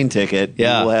a plane ticket.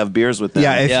 Yeah. You will have beers with them.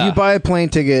 yeah. If Yeah. you buy a plane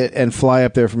ticket and fly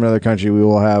up there from another country, we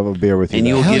will have a beer with you. And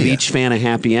you will there. give each fan a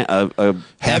happy a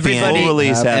Happy full ending.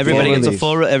 release. Happy Everybody full gets a release.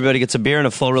 full. Everybody gets a beer and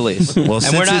a full release. Well, and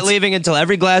since we're not it's- leaving until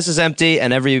every glass is empty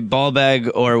and every ball bag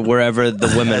or wherever the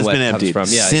women Has wet been comes emptied. from.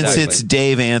 Yeah, Since exactly. it's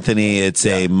Dave Anthony, it's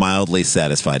a mildly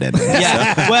satisfied ending.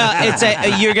 Yeah,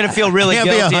 well, you're gonna feel really Can't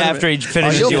be guilty 100. after he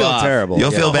finishes You'll you feel off. terrible.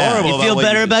 You'll feel bad. You feel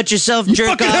better about yourself, jerk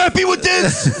Fucking off. happy with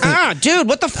this? Dude,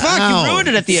 what the fuck? Ow. You ruined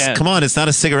it at the end. Come on, it's not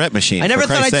a cigarette machine. I never for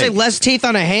thought I'd Christ's say sake. less teeth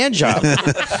on a hand job.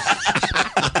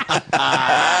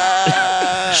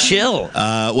 Chill.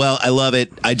 Well, I love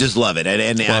it. I just love it. And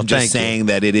I'm thank just you. saying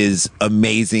that it is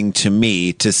amazing to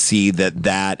me to see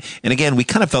that. And again, we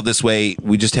kind of felt this way.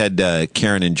 We just had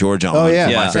Karen and George on. Oh, yeah.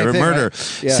 for Yeah. My Same Favorite thing, Murder.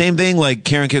 right? Yeah. Same thing, like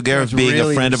Karen Kilgariff That's being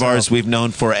really a friend of ours himself. we've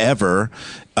known forever.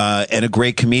 And a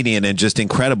great comedian, and just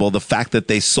incredible. The fact that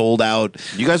they sold out.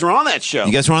 You guys were on that show.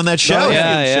 You guys were on that show. Oh,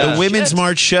 yeah. The Women's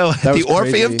March show at the was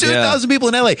Orpheum. crazy. 2,000 people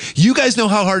in LA. You guys know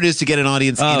how hard it is to get an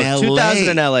audience in LA. 2000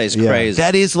 in LA is Yeah. crazy.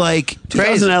 That is like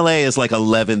 2000 LA is like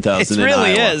 11,000 It in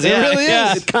really Iowa. is. Yeah. It really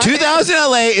Yeah. is. 2000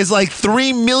 LA is like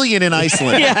 3 million in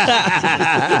Iceland.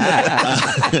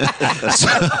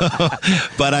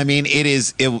 But I mean,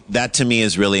 that to me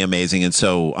is really amazing, and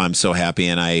so I'm so happy,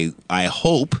 and I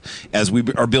hope as we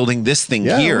are building this thing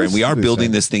here, and we are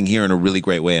building this thing here in a really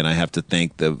great way, and I have to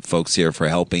thank the folks here for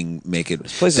helping make it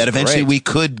place that is eventually great. we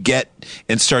could get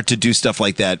and start to do stuff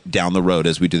like that down the road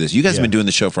as we do this. You guys have been doing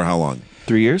the show for how long?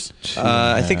 3 years?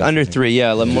 I think under 3.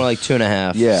 Yeah, more like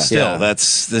 2.5. Yeah. Still,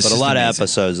 that's this. But a is lot of amazing.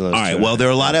 episodes in those. All right. Well, there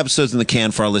are a lot of episodes in the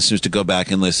can for our listeners to go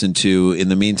back and listen to. In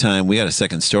the meantime, we got a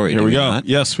second story. Here do we go. not?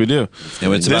 Yes, we do.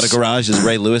 And it's about a This- garage. Is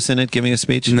Ray Lewis in it giving a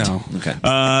speech? No. Okay.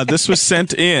 This was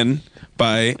sent in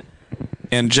by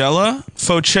Angela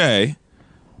Fauché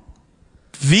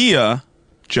via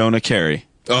Jonah Carey.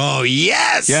 Oh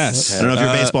yes. Yes. I don't know if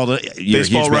you're baseball. You're a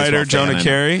Baseball huge writer baseball fan, Jonah I know.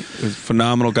 Carey, a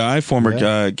phenomenal guy,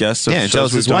 former guest of Yeah, shows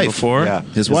Angela's we've his done wife. before. Yeah.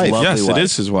 His wife. lovely Yes, wife. it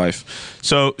is his wife.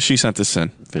 So she sent this in.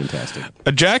 Fantastic.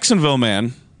 A Jacksonville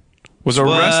man was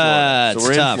arrested. It's So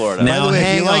we're in tough. Florida. Now, By the way, if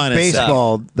hang you like on a sec.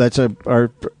 baseball, that's our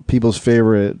people's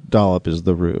favorite dollop is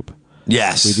the Rube.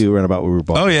 Yes. We do run about Rube.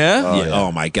 Oh, yeah?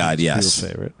 Oh my God. Yes.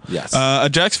 People's favorite. Yes. A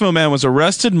Jacksonville man was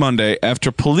arrested Monday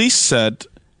after police said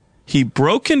he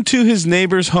broke into his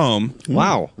neighbor's home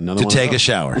Wow. Another To one of take a those.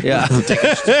 shower. Yeah. This is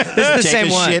the Take same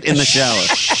a one. shit in the shower.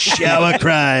 Shower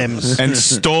crimes. and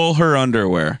stole her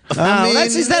underwear. Is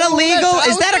that illegal?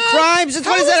 Is that a crime? Since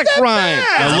when is that a crime?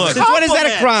 Now, look. Since when is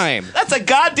that a crime? That's a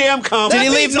goddamn compliment. Did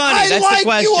he leave money? That's the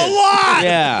question.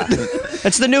 Yeah.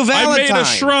 That's the new I Valentine. made a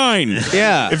shrine.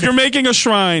 Yeah. If you're making a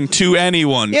shrine to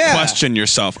anyone, Yeah. question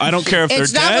yourself. I don't care if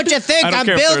It's they're not dead. what you think. I don't I'm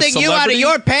care if they're a building you out of celebrity.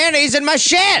 your panties in my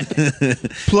shit.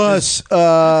 Plus,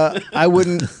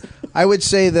 I would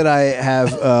say that I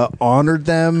have honored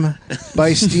them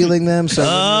by stealing them. So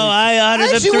I honor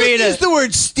them Actually, use the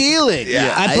word stealing.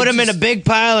 I put them in a big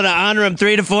pile and I honor them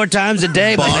 3 to 4 times a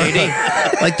day, my lady.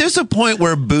 Like, there's a point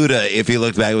where Buddha, if you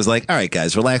look back, was like, "All right,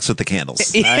 guys, relax with the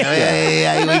candles.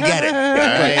 Yeah, we get it. All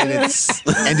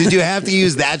right, and did you have to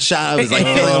use that shot? I was like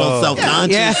feeling a little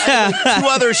self-conscious. Yeah. 2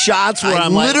 other shots where I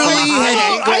I'm like, literally from a high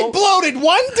had- angle. I bloated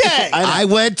one day. I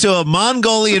went to a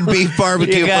Mongolian beef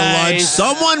barbecue You for lunch. guys.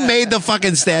 Someone made the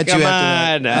fucking statue Come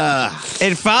after on. that.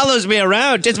 It follows me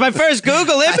around. It's my first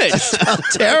Google image.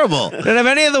 Terrible. Don't have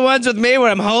any of the ones with me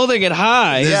where I'm holding it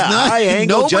high. Yeah, not- high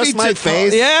angle, nobody just my took-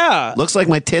 face. Yeah. Looks like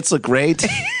my tits look great.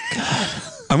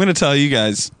 I'm going to tell you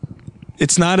guys,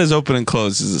 it's not as open and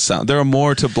closed as it sounds. There are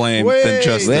more to blame than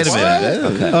just Wait this. a minute.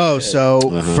 Okay. Oh,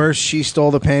 so first she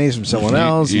stole the panties from someone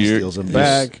else. He You're- steals them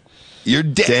back. You're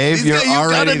Dave, These you're guys- you've got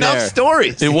already enough there.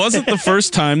 stories. It wasn't the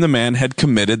first time the man had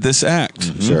committed this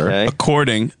act, Sure. Okay.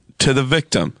 according to the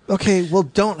victim. Okay, well,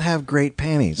 don't have great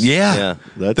panties. Yeah. Yeah.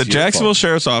 That's The your Jacksonville fault.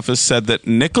 Sheriff's Office said that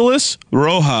Nicholas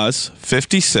Rojas,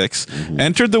 56,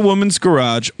 entered the woman's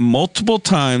garage multiple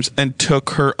times and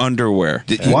took her underwear.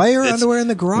 Why are underwear in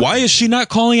the garage? Why is she not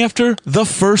calling after the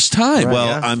first time?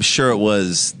 Well, I'm sure it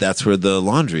was. That's where the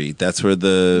laundry. That's where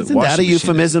the. Isn't washing that a machine is.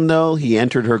 euphemism, though? He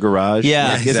entered her garage.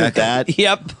 Yeah. Like, isn't that?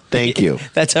 Yep. Thank you.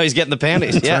 That's how he's getting the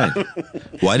panties. Yeah.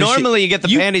 Why does Normally, she, you get the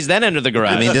panties, then enter the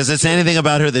garage. I mean, does it say anything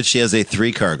about her that she has a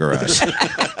 3-car garage?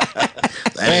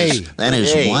 Hey. That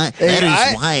is wide. Hey, That is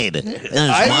I- wide. That is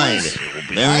I wide. was-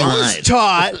 Very I was wide.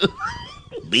 taught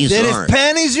These Then aren't. if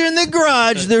panties are in the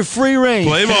garage, they're free range.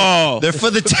 Play ball. They're for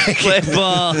the taking. Play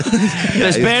ball.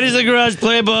 There's panties in the garage.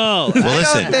 Play ball. Well,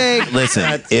 listen.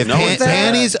 If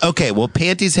panties, okay. Well,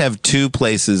 panties have two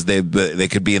places. They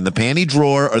could be in the panty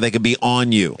drawer or they could be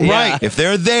on you. Right. If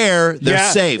they're there,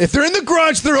 they're safe. If they're in the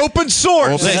garage, they're open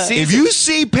source. If you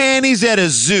see panties at a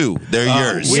zoo, they're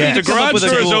yours. If the Come up garage with a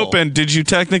door is rule. open, did you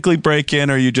technically break in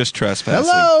or are you just trespassing?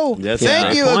 Hello. That's a Thank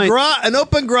good you. point. An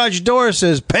open garage door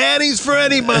says panties for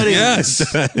anybody. Yes.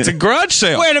 It's a garage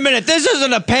sale. Wait a minute. This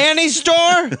isn't a panty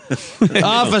store?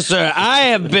 Officer, I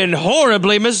have been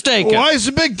horribly mistaken. Why is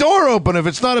the big door open if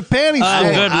it's not a panty store?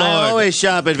 Oh, good I Lord. always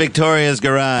shop at Victoria's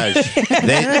Garage.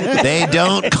 They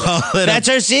don't call it. That's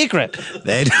her secret.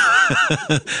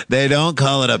 They don't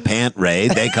call it a pant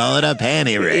raid. They call it a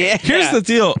panty raid. Yeah. Here's the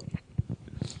deal.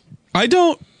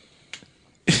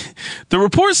 The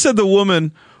report said the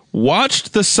woman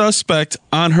watched the suspect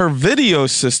on her video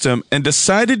system and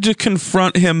decided to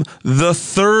confront him the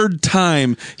third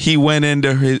time he went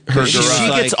into her garage. She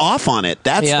gets off on it.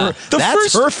 That's Yeah.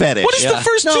 her fetish. What is the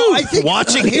first No, two? I think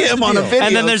Watching him on a video.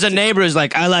 And then there's a neighbor who's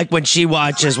like, I like when she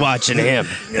watching him.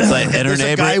 It's like, and her There's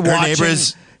a guy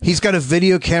neighbor's He's got a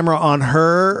video camera on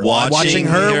her, watching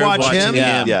her watch him.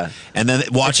 Yeah. and then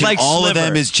watching like all Sliver. of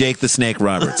them is Jake the Snake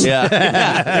Roberts.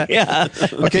 Yeah. Yeah.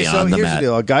 Okay, so Beyond the here's the mat.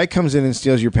 deal: a guy comes in and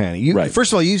steals your panty.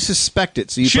 First of all, you suspect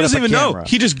it, so you She put doesn't up a even camera. know.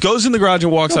 He just goes in the garage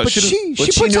and walks No, out. but She she doesn't-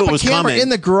 puts knew up it a was camera coming. in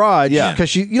the garage Yeah.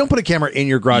 because you don't put a camera in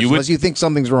your garage unless you think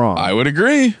something's wrong. I would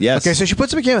agree. Yes. Okay, so she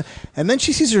puts up a camera, and then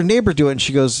she sees her neighbor do it, and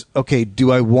she goes, "Okay,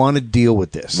 do I want to deal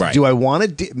with this? Right. Do I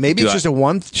want to? Maybe Do it's I- just a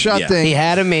one-shot Yeah. thing. He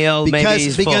had a meal. Maybe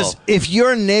he's because full. if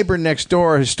your neighbor next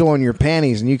door has stolen your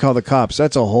panties and you call the cops,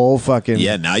 that's a whole fucking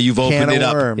Yeah, now you've can opened of it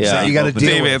up. worms Yeah. that you got to Opened deal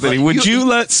it Dave with. Anthony, Like, would you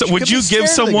let? could Would be you scared give of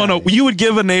the someone? guy. You would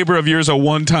give a neighbor of yours a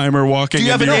one-timer walking. Do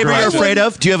you have a into your neighbor you're garage? afraid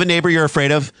of? Do you have a neighbor you're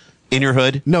afraid of in your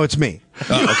hood? No, it's me.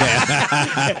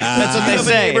 That's what Do they you have a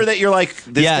say. neighbor that you're like,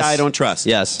 this Yes. guy I don't trust?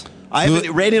 Yes.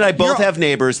 Randy and I both have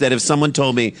neighbors that if someone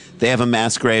told me they have a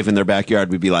mass grave in their backyard,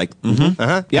 we'd be like,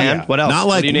 Yeah. yeah. What else? Not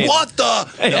What like, do you need? what the?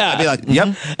 No, Yeah. I'd be like, yep.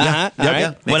 All right.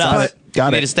 makes What sense. else?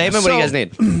 Got Need it. a statement? What do you guys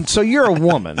need? So you're a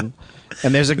woman,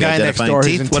 and there's a guy next identifying door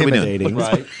who's teeth? What are we doing? intimidating.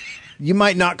 Right. You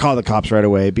might not call the cops right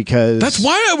away because That's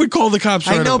why I would call the cops.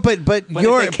 I right know, away. but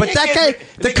that guy,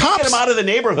 the get cops, him out of the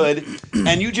neighborhood,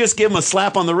 and you just give him a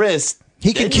slap on the wrist.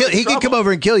 he can then kill. you're in He can come trouble.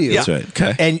 over and kill you. That's right.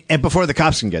 Okay. And before the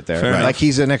cops can get there, Fair like enough.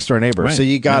 he's a next door neighbor. Right. So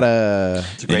you gotta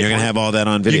And you're gonna have all that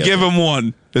on video. You give him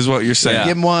one, is what you're saying.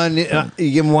 give him one. You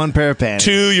give him one pair of pants.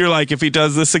 Two, you're like, if he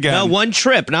does this again, No, one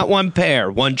trip, not one pair.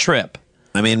 One trip.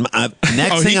 I mean,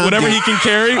 next thing whatever he can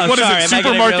carry. Oh, What is sorry, it? am I getting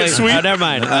Supermarket really- sweep. Oh, never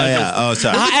mind. Oh yeah. Oh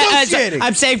sorry.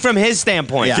 I'm saying from his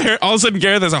standpoint. Yeah. All of a sudden,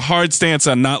 Gareth has a hard stance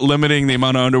on not limiting the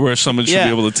amount of underwear someone should be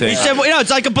able to take. He said, well, it's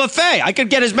like a buffet. I could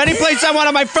get as many plates I want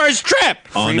on my first trip.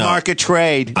 Oh, Free no. market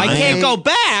trade. I can't go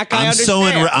back. I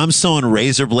understand. I'm sewing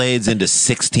razor blades into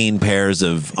 16 pairs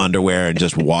of underwear and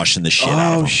just washing the shit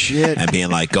out of them. shit. And being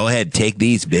like, go ahead, take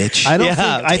these, bitch. I don't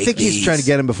Yeah. think. I think he's these. trying to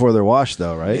get him before they're washed,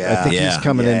 though, right? I think Yeah. he's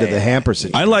coming into the hamper situation.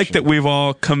 I like that we've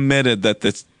all committed that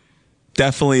this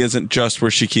definitely isn't just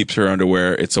where she keeps her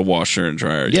underwear. It's a washer and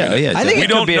dryer. Yeah, yeah. I think We it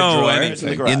don't could be a know drawer.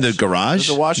 anything. in the garage.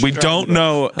 We don't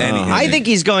know anything. I think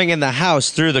he's going in the house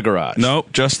through the garage.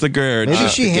 Nope, just the garage. Maybe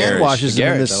she the hand garage. washes The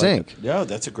him in the garage, I like sink. Yeah,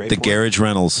 that's a great The point. Garage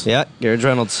Reynolds. Yeah, Gareth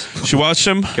Reynolds. She watched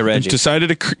him and Reggie. decided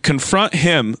to confront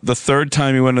him the third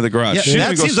time he went to the garage. Yeah, She didn't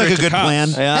that go seems like straight a to good cops. plan.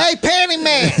 Yeah. Hey, panty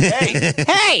man!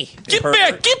 Hey,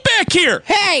 Get back here.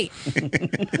 hey!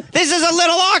 This is a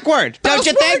little awkward, don't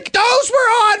you think? Those were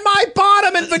on my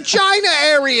bottom and vagina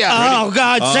area. Oh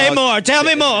God, say more. Tell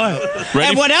me more.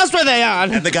 And what else were they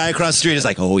on? The guy across the street is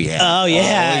like, oh yeah. Oh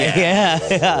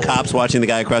yeah. Cops watching the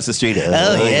guy across the street.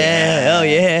 Oh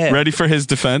yeah. Ready for his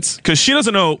defense? Because she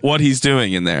doesn't know what he's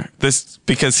doing in there.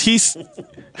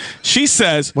 She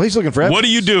says, Well, he's looking for "What are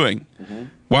you doing?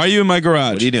 Why are you in my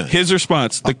garage? What are you doing?" His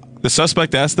response: the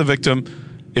suspect asked the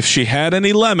victim if she had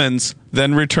any lemons,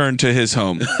 then returned to his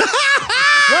home.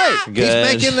 Right.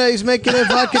 Good. He's making a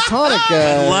vodka tonic.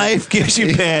 Life gives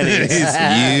you panties.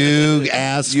 You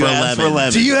asked You for asked for lemon.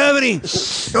 lemons. Do you have any?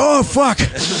 Oh fuck!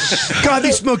 God,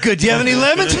 they smell good. Do you have any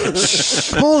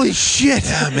lemons? Holy shit!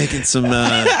 I'm making some.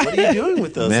 What are you doing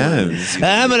with those? lemons?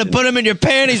 I'm gonna put them in your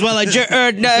panties while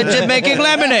I'm making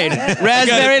lemonade,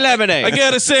 raspberry lemonade. I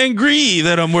got a sangria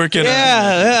that I'm working on.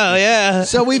 Yeah.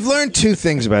 So we've learned two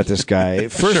things about this guy.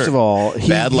 First of all, he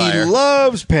Bad liar.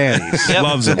 loves panties.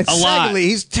 Loves it. And A lot. secondly,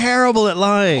 he's terrible at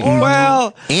lying.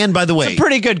 Well, And by the way,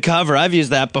 pretty good cover. I've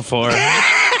used that before.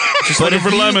 Just looking for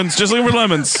lemons. Just looking for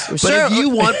lemons. but if you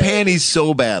want panties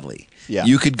so badly, Yeah.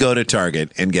 you could go to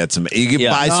Target and get some. You could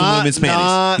buy some women's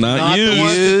panties. Not the used.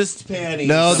 ones- Used panties.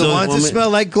 No, the ones that smell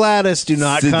like Gladys do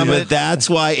not come. But that's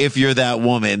why if you're that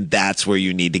woman, that's where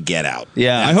you need to get out.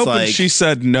 Yeah. I That's hope when like- she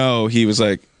said no, he was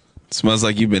like, smells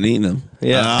like you've been eating them.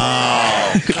 Yeah.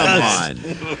 Oh, come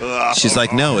on. She's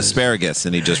like, no, asparagus.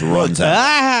 And he just runs out.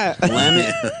 Ah!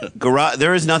 Lemon.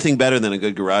 There is nothing better than a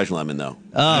good garage lemon, though.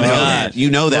 Oh, You know God. that. You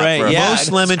know that. Great, For a yeah. most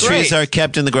Most lemon it's trees great. are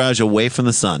kept in the garage away from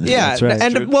the sun. Yeah, That's right.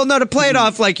 and well, no, to play it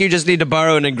off like you just need to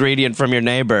borrow an ingredient from your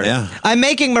neighbor. Yeah. I'm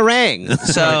making meringue,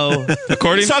 so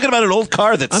According He's talking about an old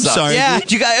car that I'm sucks. sorry. yeah.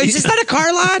 You guys, is that a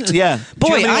car lot? Yeah. Do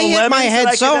Boy, you have I any hit old my lemons that head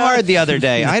I so could, hard the other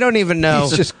day. I don't even know.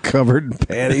 He's just covered in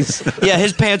panties. Yeah,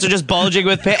 his pants are just bulging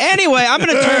with pants. Anyway, I'm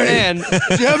going to turn in.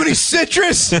 Do you have any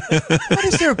citrus? What,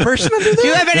 is there a person under Do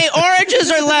you there? have any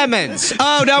oranges or lemons?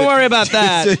 Oh, don't worry about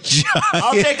that.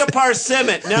 I'll take a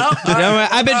persimmon. No? Don't worry.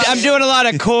 I'm doing a lot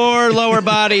of core, lower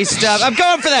body stuff. I'm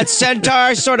going for that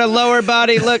centaur sort of lower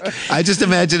body look. I just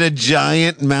imagine a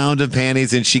giant mound of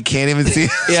panties and she can't even see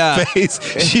his Yeah. face.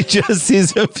 She just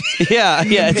sees a Yeah,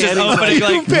 it's just opening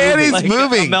like panties like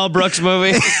moving. a Mel Brooks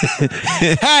movie.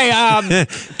 Hey,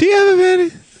 Do you have a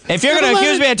panty? if you're going to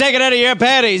accuse me of taking any of your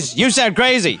panties, you sound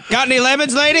crazy. Got any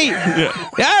lemons, lady? Yeah.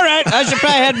 All right, I should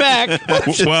probably head back.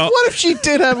 well, What if she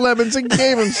did have lemons and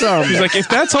gave him some? he's like, if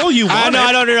that's all you I want, know,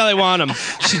 I don't really want them.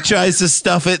 She tries to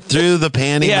stuff it through the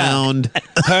panty Yeah. mound.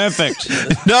 Perfect.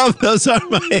 No, those are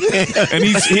my and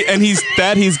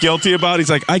he's guilty about. He's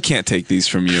like, I can't take these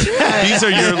from you. These are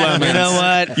your lemons. You know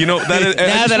what? You know that. I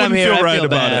Now just that I'm wouldn't here, feel I right feel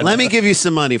about bad. it. Let me give you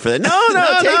some money for that. No,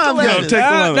 take the No, lemons. take the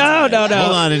lemons. No.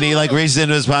 Hold on, and he like reaches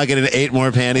into his pocket and 8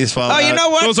 more panties fall Oh, out. you know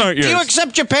what? Those aren't Do you yours.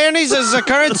 accept your panties as a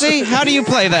currency? How do you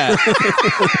play that?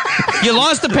 You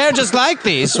lost a pair just like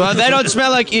these. Well, they don't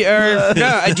smell like you.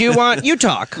 No, do you want? You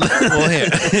talk. Well,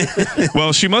 here.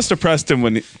 Well, she must have pressed him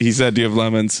when he said, do you have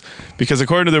lemons? Because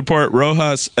according to the report,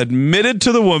 Rojas admitted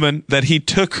to the woman that he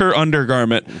took her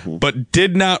undergarment, but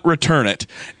did not return it.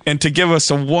 And to give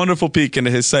us a wonderful peek into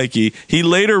his psyche, he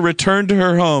later returned to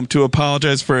her home to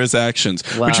apologize for his actions.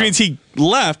 Wow. Which means he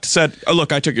left, said, oh,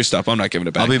 look, I took your stuff. I'm not giving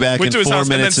it back. I'll be back Went in to his 4 house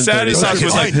minutes and and then 30 sat in his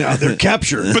house, was like, They're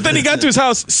captured. but then he got to his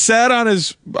house, sat on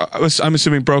his, I'm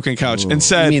assuming, broken couch, and I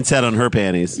said, mean, set on her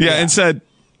panties. and said,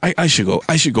 I should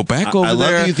go back over I love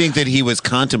there. that you think that he was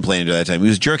contemplating at that time. He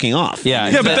was jerking off.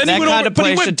 Yeah, but then he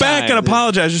went back and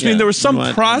apologized. Just mean there was some You know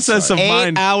what? process of 8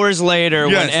 mind. hours later,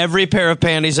 when Yes. every pair of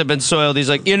panties have been soiled, he's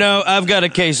like, I've got a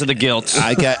case of the guilt.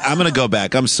 I'm gonna go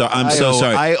back. I'm sorry. I'm so owe-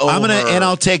 sorry. I owe I'm gonna her. and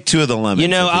I'll take 2 of the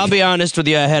lemons. I'll be honest with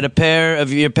you. I had a pair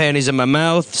of your panties in my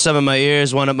mouth, some in my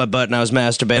ears, one up my butt, and I was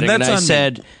masturbating. And that's I on me.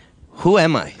 said, who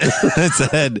am I?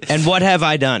 said. And what have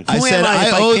I done? I Who said am I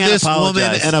if I I owe can't this woman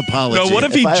apologize? an apology. No, what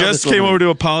if he I owe just this came woman- over to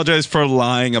apologize for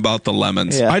lying about the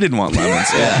lemons? Yeah. I didn't want lemons.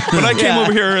 But I came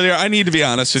over here earlier. I need to be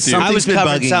honest with you. I was been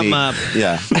covering bugging something me. up.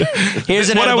 Yeah. Here's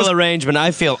an What I edible was- arrangement. I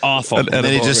feel awful. An And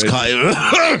then he edible just arrangement.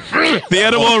 caught The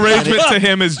edible arrangement to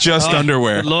him is just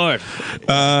underwear. Good Lord.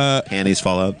 panties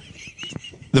fall out.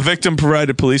 The victim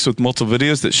provided police with multiple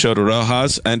videos that showed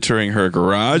Rojas entering her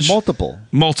garage.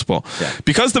 Multiple.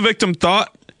 Because the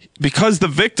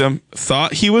victim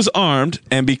thought he was armed,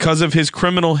 and because of his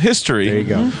criminal history, There you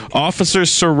go.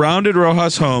 officers surrounded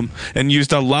Rojas' home and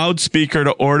used a loudspeaker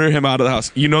to order him out of the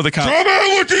house. You know the cops. Come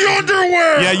in with the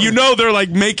underwear! Yeah, they're like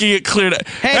making it clear that,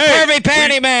 Hey, pervy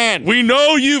panty man! we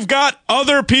know you've got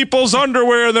other people's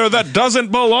underwear there that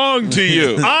doesn't belong to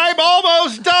you. I'm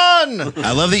almost done.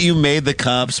 I love that you made the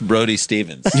cops Brody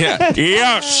Stevens. Yeah.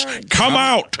 Yes. Come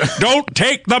out. Don't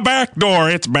take the back door.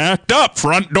 It's backed up.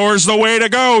 Front door's the way to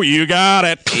go. You got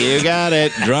it. You got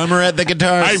it. Drummer at the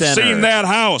Guitar I've Center. seen that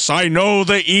house. I know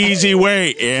the easy way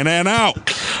in and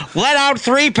out. Let out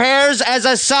 3 pairs as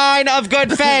a sign of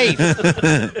good faith.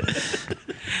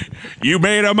 You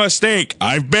made a mistake.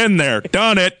 I've been there.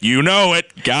 Done it. You know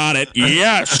it. Got it.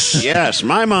 Yes. Yes,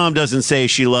 my mom doesn't say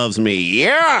she loves me.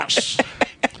 Yes.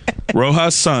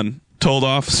 Rojas' son told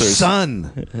officers.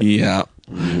 Son. Yeah.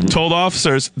 Told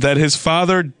officers that his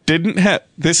father didn't have.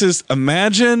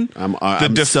 Imagine I'm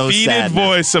the so defeated sad now.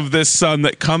 voice of this son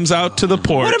that comes out to the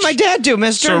porch. What did my dad do,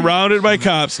 mister? Surrounded by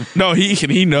cops. No,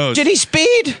 he knows. Did he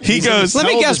speed? He goes. Let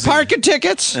me guess, parking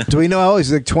tickets? Do we know how old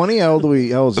he's like 20? How old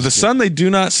is The son they do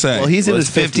not say. Well, he's in Well, his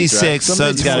it's 56. right?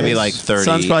 Son's got to be like 30.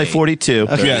 Son's probably 42.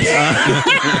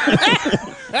 Yes.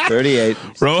 38.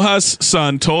 Rojas'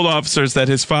 son told officers that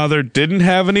his father didn't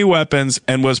have any weapons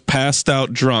and was passed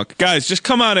out drunk. Guys, just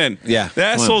come on in. Yeah, The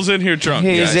asshole's in here drunk.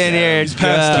 He's guys. in here. He's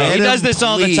passed out. He Get does him, this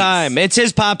all the please. time. It's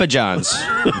his Papa John's.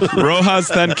 Rojas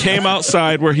then came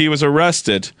outside where he was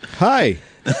arrested. Hi.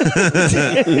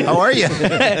 How are you?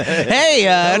 Hey,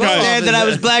 I understand that I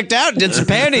was blacked out and did some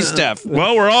panty stuff.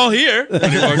 Well, we're all here.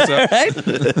 He walks up.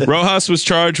 Right? Rojas was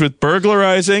charged with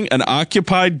burglarizing an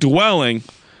occupied dwelling.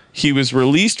 He was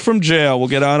released from jail. We'll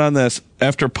get out on this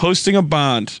after posting a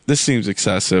bond. This seems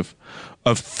excessive.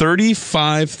 Of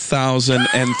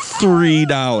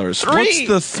 $35,003. What's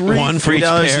the three? One for each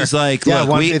 $3 pair. is like, Yeah,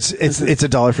 look, it's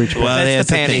 $1 for each pair. Well, That's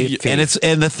the that's panty thing. And it's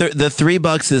the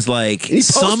 $3 is like posted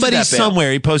somebody that bail.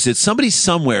 somewhere. He posted. Somebody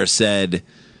somewhere said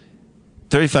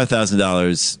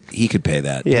 $35,000. He could pay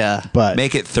that. Yeah. But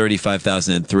Make it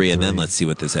 35,003, and then let's see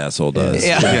what this asshole does.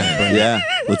 Yeah. yeah.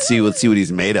 Let's see what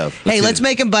he's made of. Hey, let's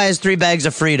make him buy us 3 bags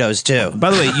of Fritos too.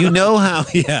 By the way, you know how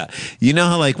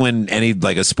like when any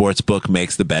like a sports book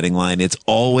makes the betting line, it's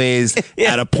always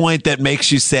at a point that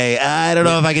makes you say, I don't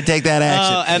know if I can take that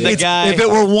action. Oh, and the guy- if it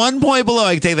were 1 point below,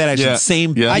 I could take that action. Yeah.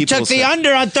 Same. Yeah. I took the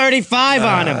under on 35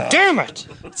 on him. Damn it!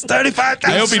 It's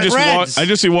 35,000. I hope he just Reds.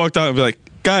 walked out and be like,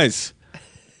 guys,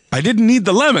 I didn't need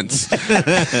the lemons.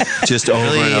 Just over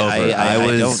and over.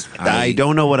 I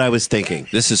don't know what I was thinking.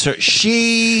 This is her.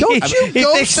 She. don't you He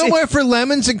go thinks- somewhere for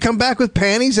lemons and come back with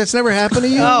panties? That's never happened to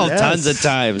you. Oh, tons of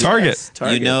times. Target.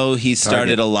 You know, he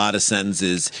started a lot of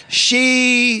sentences.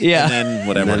 She. Yeah. And then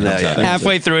whatever. And then, comes out.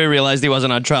 Halfway through, he realized he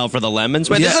wasn't on trial for the lemons.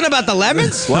 Wait, this isn't about the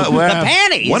lemons? What- the what-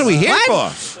 panties? What are we here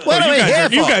What? for? Oh,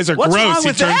 you guys are What's gross. wrong He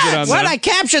with turns that? it on What? them. I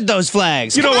captured those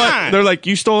flags. You know Come what? on. They're like,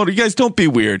 you stole it. You guys don't be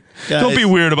weird. Don't be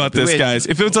weird about this, guys.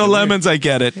 If it's a lemons, I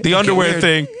get it. The underwear weird.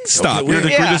 thing, stop. weird.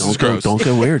 This is gross. Don't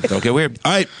get weird. Don't get weird.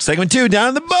 All right, segment 2 down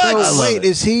in the books. So, wait,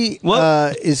 is he? He's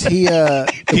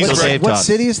What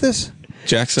city is this?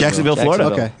 Jacksonville, Florida.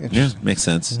 Okay. Yeah, makes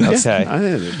sense. Okay. I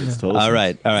think it's totally All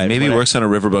right. Maybe he works on a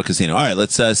riverboat casino. All right,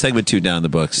 let's segment 2 down in the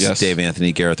books. Yes. Dave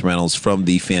Anthony, Gareth Reynolds from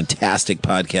the fantastic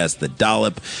podcast, The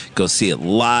Dollop. Go see it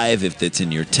live if it's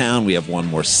in your town. We have one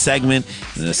more segment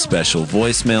and a special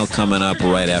voicemail coming up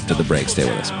right after the break. Stay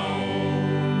with us.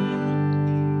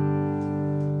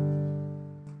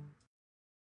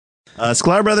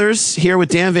 Sklar Brothers here with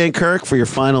Dan Van Kirk for your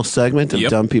final segment of Yep.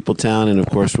 Dumb People Town, and of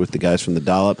course with the guys from the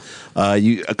Dollop.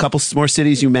 A couple more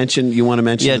cities you want to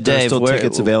mention. Yeah, that there are Dave, still where-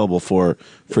 tickets available for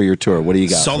your tour. What do you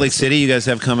got? Salt Lake City, you guys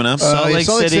have coming up? Salt Lake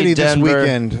City, this Denver.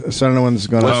 weekend. So no one's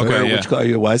going to. Okay, yeah. Which, are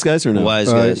you Wise Guys or no?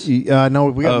 Wise guys. No,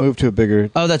 we got moved to a bigger.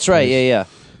 Oh, that's right. Yeah.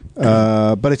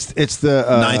 But it's the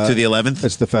 9th through the 11th?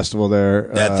 It's the festival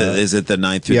there. Is it the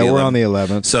 9th through yeah, the 11th? we're on the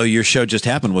 11th. So your show just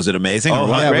happened. Was it amazing? or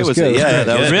what? yeah, it great was was good. it? Yeah, It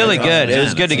that was was Really good. It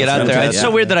was good to get out there. It's so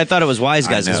weird that I thought it was Wise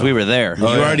Guys because we were there. You were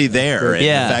already there. And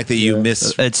Yeah. the fact that you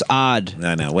missed. It's odd.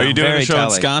 I know. Are Well, you doing very a show in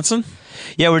telling. Wisconsin?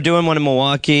 Yeah, we're doing one in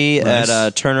Milwaukee Nice.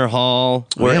 at Turner Hall.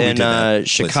 We're yeah, we in did that. Place is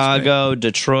Chicago,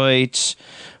 Detroit.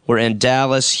 We're in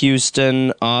Dallas,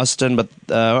 Houston, Austin. But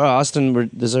Austin,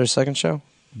 is there a second show?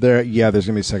 There's going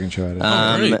to be a second show at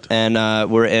it. Great.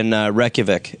 And we're in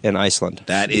Reykjavik in Iceland.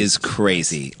 That is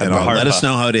crazy. And Harpa. let us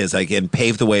know how it is. And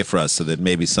pave the way for us so that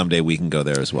maybe someday we can go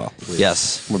there as well.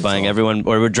 Yes, we're buying everyone,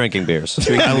 or we're drinking beers.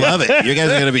 I love it. You guys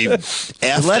are going to be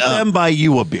effed Let up. them buy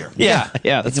you a beer. yeah, I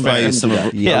that's can buy fair. you some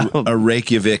of Yeah. a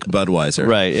Reykjavik Budweiser.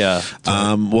 Right, yeah.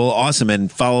 Well, awesome. And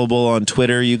followable on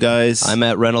Twitter, you guys. I'm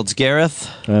at Reynolds Gareth.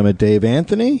 I'm at Dave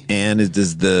Anthony. And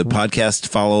is the podcast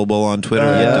followable on Twitter?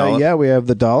 Dollop? Yeah, we have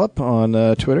the Dollop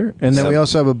on Twitter, and then we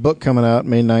also have a book coming out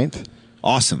May 9th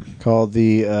Awesome. called the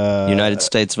United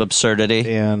States of Absurdity.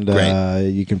 and Great.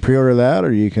 you can pre-order that,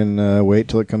 or you can wait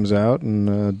till it comes out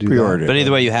and do Pre-order. But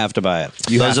either way, you have to buy it.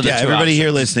 Those are the Yeah, two everybody options.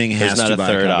 here listening has There's not to a buy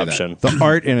third copy of that. option. The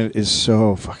art in it is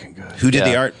so fucking good. Who did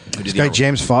the Yeah. art? Who did This the guy art?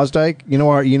 James Fosdyke, you know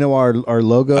our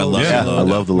logo. I love Yeah. the I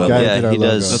logo. love the The logo. guy that Yeah, did our he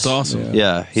logo. does. That's awesome.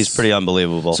 Yeah, he's pretty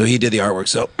unbelievable. So he did the artwork.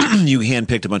 So you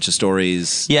handpicked a bunch of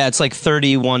stories. Yeah, it's like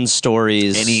 31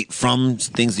 stories. Any from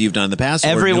things that you've done in the past? or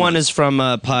new Everyone ones? is from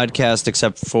a podcast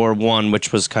except for one,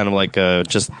 which was kind of like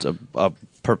just a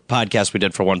podcast we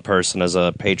did for one person as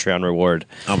a Patreon reward.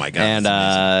 Oh my God, And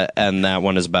that's and that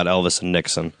one is about Elvis and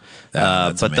Nixon.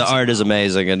 That's but the amazing. art is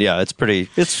amazing, and yeah, it's pretty.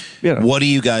 It's What do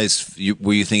you guys?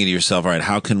 Were you thinking to yourself? All right,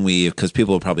 how can we? Because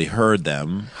people have probably heard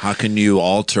them. How can you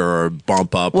alter or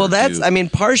bump up? Well, or that's, do- I mean,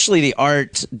 partially the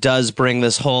art does bring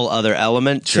this whole other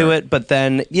element to Sure. it, but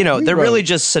then, they're wrote- really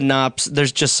just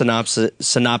there's just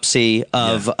synopsis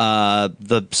of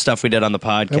the stuff we did on the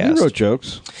And podcast. we wrote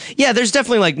jokes. Yeah, there's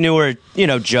definitely like newer,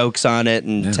 jokes on it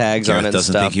and tags on it. Gareth And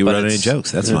doesn't stuff, think you but wrote any it's-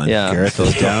 jokes. That's fine. Yeah. Gareth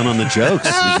was down on the jokes.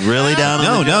 He's really down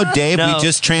on the No, Dave. No. We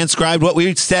just transcribed what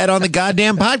we said on the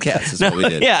goddamn podcast. Is what we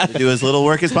did. Yeah. do as little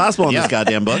work as possible in this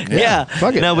goddamn book. Yeah.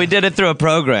 Fuck it. No, we did it through a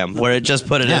program where it just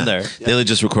put it in there. They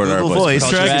just recorded our Google voice.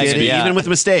 voice Culture did it, Dragon, yeah. even with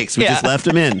mistakes. We just Yeah. left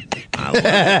him in.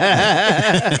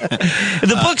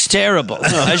 The book's terrible.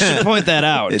 I should point that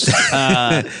out.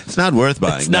 It's not worth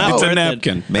buying. It's not It's a worth it.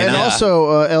 napkin. May And not.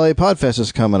 also, LA Podfest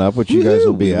is coming up, which you guys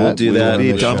will be We will at. do that. will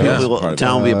Be be Dumb there. people, Part of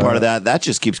town will be a part of that. That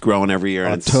just keeps growing every year,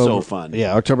 and it's so fun.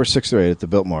 Yeah, October 6th through 8th at the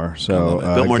Biltmore. So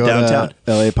Biltmore go to downtown.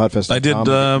 LA Podfest. I did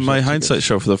my hindsight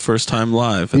show for the first time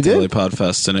live You at the did? LA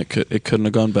Podfest, and it couldn't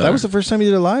have gone better. That was the first time you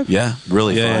did it live? yeah,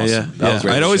 Really yeah, awesome. yeah, That yeah. was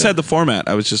great I'd always show. had the format.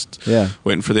 I was just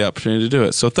waiting for the opportunity to do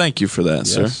it. So thank you for that,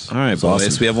 sir. Yes. All right,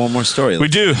 boys. We have one more story. We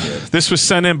do. This was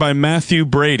sent in by Matthew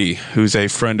Brady, who's a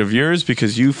friend of yours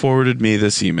because you forwarded me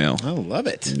this email. Oh, love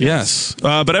it. Yes.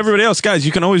 But everybody else, guys,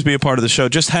 you can always be a part of the show.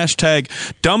 Just hashtag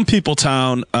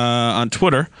DumbPeopleTown on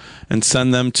Twitter and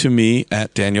send them to me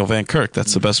at Daniel Van Kirk.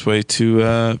 That's the best way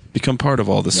to become part of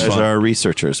all this Those fun. are our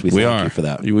researchers. We We thank are. you for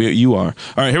that. You are. All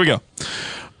right, here we go.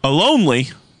 A lonely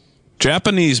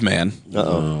Japanese man.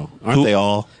 Aren't they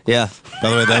all? Yeah. By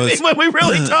the way, that was When we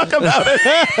really talk about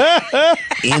it.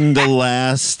 in the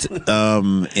last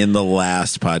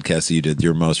podcast you did,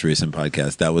 your most recent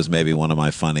podcast. That was maybe one of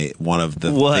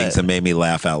the What? things that made me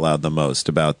laugh out loud the most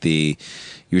about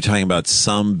you were talking about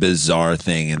some bizarre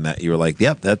thing, and that you were like,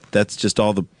 "Yep, that's just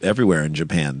everywhere in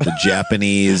Japan." The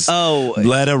Japanese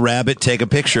let a rabbit take a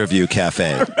picture of you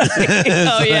cafe.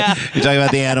 Oh, yeah. You're talking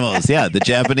about the animals, yeah. The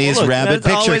Japanese Look, rabbit that's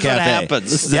picture always what cafe. happens.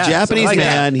 This is a Yeah, Japanese something like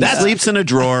man. that. He sleeps in a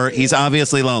drawer. He's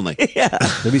obviously lonely.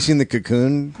 Have you seen the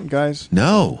Cocoon, guys?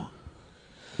 No,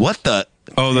 what the?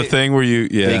 Oh, the thing where you,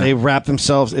 yeah. They wrap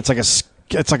themselves. It's like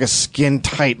a skin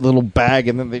tight little bag,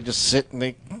 and then they just sit and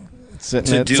they sit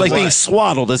in it. It's like being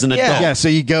swaddled as an adult. Yeah, so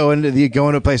you go into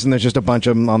a place and there's just a bunch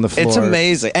of them on the floor. It's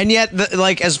amazing. And yet,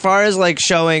 as far as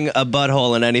showing a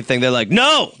butthole and anything, they're like,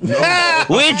 no! We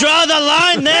draw the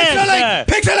line there, sir.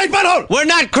 Picture like butthole. We're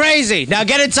not crazy. Now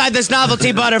get inside this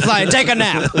novelty butterfly and take a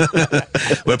nap.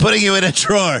 We're putting you in a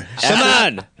drawer. Come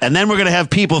on. And then we're going to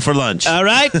have people for lunch. All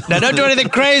right? Now don't do anything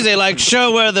crazy like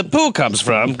show where the poo comes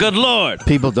from. Good Lord.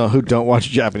 People who don't watch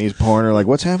Japanese porn are like,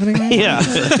 what's happening? Yeah.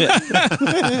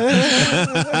 It's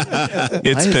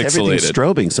Why is everything pixelated.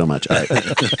 strobing so much? All right.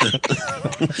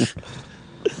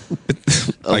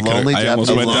 I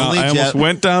almost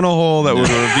went down a hole that would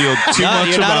have revealed too No, much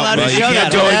you're not allowed about to me. show You that.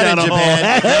 can't go Going down down in a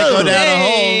Japan. You can't go down a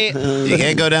Hey. hole. You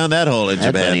can't go down that hole in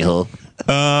That's any Japan. hole.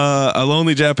 A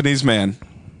lonely Japanese man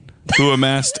who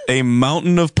amassed a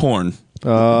mountain of porn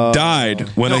died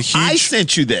when a I huge.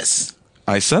 sent you this.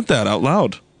 I sent that out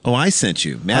loud. Oh, I sent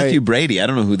you. Matthew Brady. I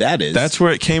don't know who that is. That's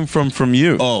where it came from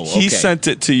you. Oh, He okay. sent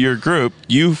it to your group.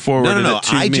 You forwarded no. it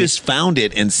to I me. just found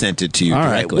it and sent it to you All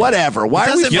right. directly. Whatever. Why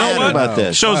are we doesn't mad matter. about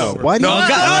this? Shows Why do you? God.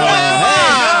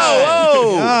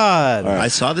 God. I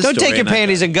saw this. Don't story take your and I-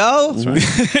 panties and go.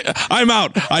 I'm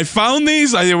out. I found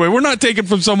these. We're not taking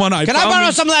from someone. Can I found borrow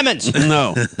these. some lemons?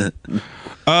 No.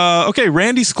 Okay,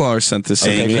 Randy Sklar sent this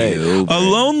in. Thank you. A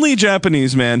lonely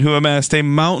Japanese man who amassed a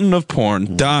mountain of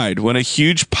porn died when a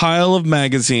huge pile of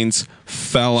magazines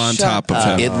fell on top of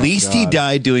him. At least he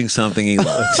died doing something he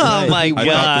loved. Oh, my I thought the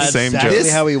God. same joke. Exactly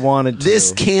how he wanted to.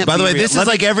 This can't By the be way, real. this is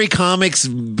like every comic's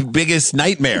biggest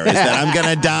nightmare is that I'm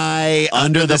going to die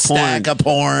under the stack of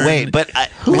porn. Wait, but How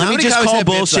let me many just comics call have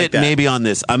bits bullshit like that? maybe on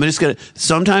this. I'm just going to.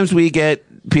 Sometimes we get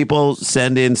people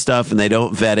send in stuff and they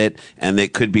don't vet it and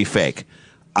it could be fake.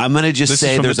 I'm going to just This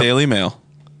say is from there's the Daily Mail.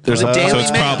 there's a So Daily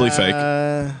it's Mail. probably fake.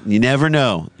 You never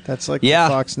know. That's like Yeah.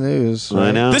 Fox News. I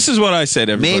Right? know. This is what I said,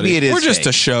 everybody. Maybe it is We're just fake.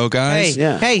 a show, guys. Hey,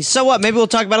 Yeah. hey, so what? Maybe we'll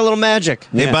talk about a little magic.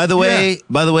 Hey, Yeah. by the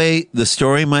way, the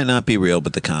story might not be real,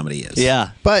 but the comedy is. Yeah.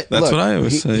 But That's look, what I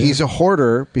always say. He's a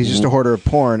hoarder. He's just a hoarder of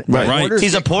porn. Right. And hoarders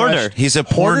He's a get porner. crushed- He's a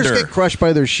Hoarders porner. get crushed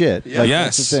by their shit. Like,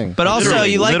 Yes. That's the thing. But also,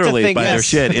 you like literally to think by their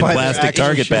shit in By their plastic actual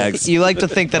Target shit. bags. You like to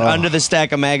think that under the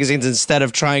stack of magazines, instead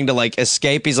of trying to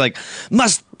escape, he's like,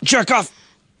 must jerk off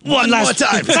one last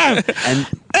more time. And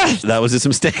that was his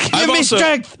mistake. I've Give me also-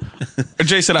 strength.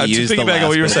 Jason, to used the piggyback on last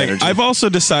what you were bit of saying, energy. I've also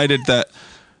decided that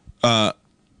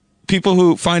people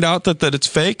who find out that it's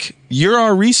fake, you're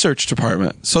our research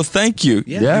department. So thank you.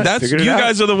 Yeah, That's figured it you out.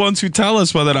 guys are the ones who tell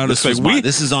us whether or not it's This fake. was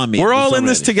this is on me. We're This all is in on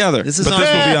this Randy. together. This is but on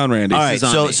this me. will be on Randy. All right, This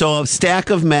is on me. so a stack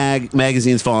of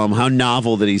magazines follow him. How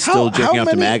novel that he's still jerking off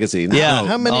to magazines. Yeah.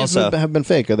 How many Also. have been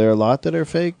fake? Are there a lot that are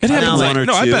fake? It happens. one or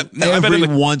no, I two. bet. No, I bet Every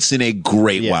in the, once in a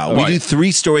great while. Right. We do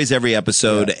 3 stories every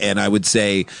episode, and I would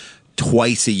say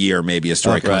twice a year, maybe a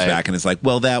story comes Right. back and it's like,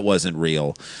 well, that wasn't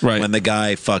real. Right. When the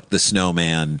guy fucked the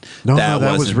snowman, No, that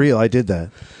that was wasn't real. I did that.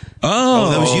 Oh,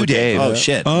 that was you, Dave. Dave. Oh,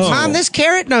 shit. Mom, this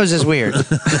carrot nose is weird.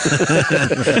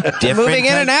 Moving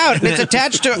in and out, and it's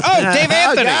attached to. Oh, Dave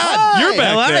Anthony. You're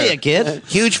back How are there. you, kid?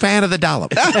 Huge fan of the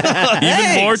Dollop.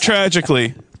 Even more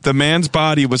tragically, the man's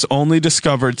body was only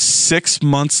discovered 6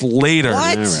 months later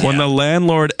What? when the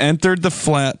landlord entered the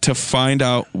flat to find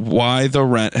out why the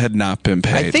rent had not been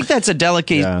paid. I think that's a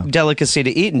delicacy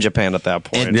to eat in Japan at that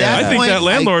point. And Yeah, I think point, that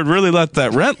landlord really let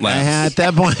that rent last. At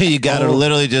that point, you got to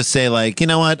literally just say, like, you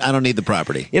know what? I don't need the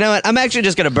property. You know what? I'm actually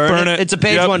just going to burn it. It's a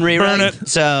page Yep, one rewrite. burn it.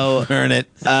 So Burn it.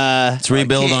 Let's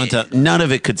rebuild on top. None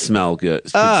of it could smell good.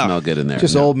 Smell good in there.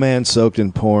 Just old man soaked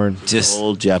in porn. Just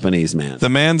old Japanese man. The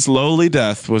man's lowly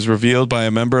death was revealed by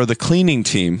a member of the cleaning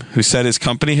team who said his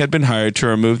company had been hired to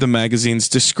remove the magazines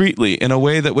discreetly in a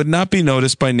way that would not be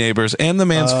noticed by neighbors and the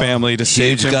man's family to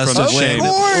save huge him gust from the of wind. shame.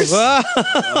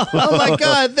 Oh my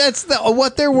God! That's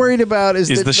what they're worried about is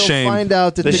Is that the they'll shame. find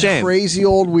out that the shame. crazy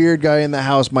old weird guy in the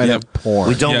house might have porn.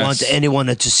 we don't Yes. want anyone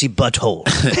to see butthole.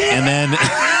 and then the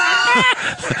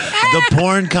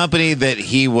porn company that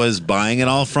he was buying it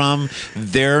all from,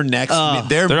 their next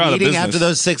their They're out of meeting business. after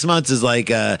those 6 months is like,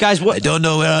 Guys, what- I don't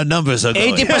know where our numbers are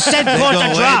going. 80% They're quarter going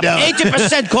way drop. down.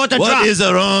 80% quarter What drop. is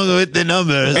wrong with the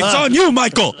numbers? It's on you,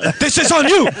 Michael. This is on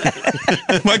you.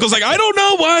 Michael's like, I don't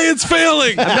know why it's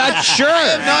failing. I'm not sure.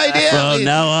 no idea. From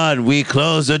now on, we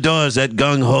close the doors at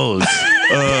gung hos.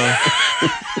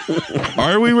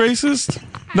 Are we racist?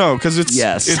 No, because it's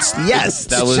Yes. It's Yes,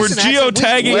 that was. we're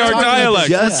geotagging our dialect.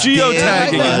 We're just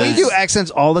geotagging. did. it. We do accents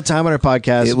all the time on our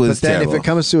podcast, It was but then terrible. if it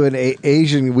comes to an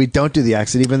Asian, we don't do the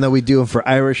accent, even though we do them for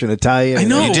Irish and Italian. I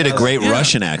know. You did a great Yeah.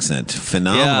 Russian accent.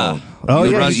 Phenomenal. Yeah. Oh,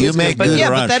 you, yeah, you make But good yeah,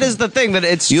 Russian. but that is the thing that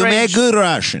it's You strange. make good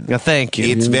Russian. Yeah, thank you.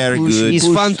 It's very good. It's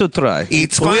fun to try.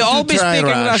 It's We'll fun all to be try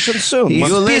speaking Russian soon. You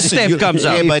Once this listen, step comes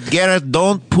yeah, up. but Gareth,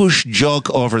 don't push joke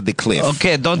over the cliff.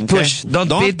 Okay, don't push. Don't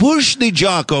beat- push the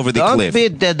joke over the Don't cliff.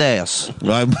 beat dead ass.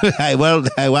 I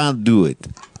won't do it.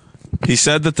 He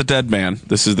said that the dead man,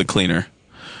 this is the cleaner,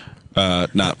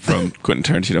 not from Quentin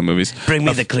Tarantino movies. Bring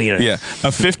me the cleaner. Yeah. A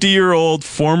 50-year-old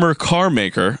former car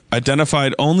maker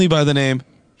identified only by the name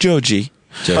Joji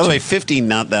By the way, 50,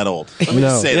 not that old. Let me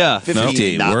just say Yeah. that.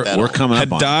 50, No. not We're- that we're old. coming had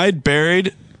up on it. died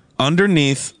buried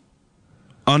underneath.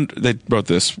 They wrote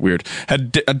this weird.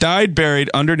 Died buried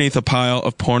underneath a pile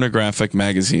of pornographic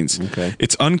magazines. Okay.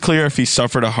 It's unclear if he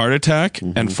suffered a heart attack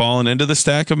and fallen into the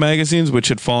stack of magazines, which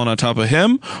had fallen on top of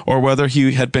him, or whether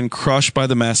he had been crushed by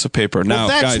the mass of paper. Now,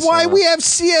 That's guys, why we have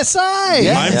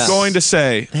CSI. I'm going to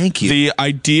say, Thank you. The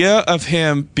idea of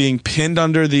him being pinned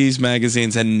under these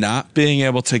magazines and not being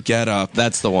able to get up.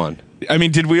 That's the one. I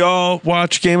mean, did we all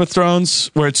watch Game of Thrones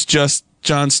where it's just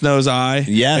Jon Snow's eye?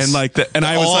 Yes. And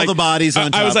I was All like, the bodies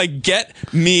on I was top. like, get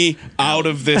me out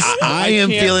of this. I am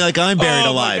can't- feeling like I'm buried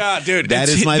oh alive. My God, dude, That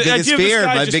It's- is my the biggest idea of this fear.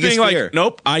 guy My just biggest being fear. Like,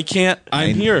 nope, I can't.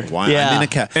 I'm here. Why? Yeah. I'm in a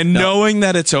cat. And knowing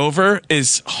that it's over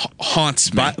is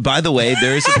haunts me. By the way,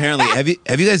 there is apparently have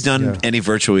you guys done any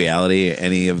virtual reality,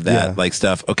 any of that Yeah. like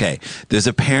stuff? Okay, there's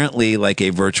apparently like a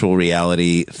virtual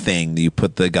reality thing that you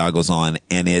put the goggles on,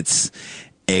 and it's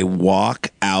a walk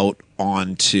out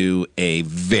onto a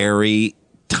very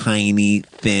tiny,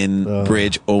 thin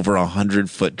bridge over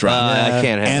 100-foot drop. I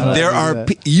can't handle And that. there are,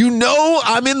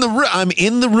 I'm in the room. I'm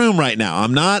in the room right now.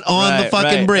 I'm not on the Right,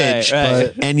 fucking right, bridge,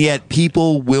 right. and yet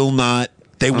people will not.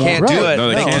 They won't Can't do do it. it. No,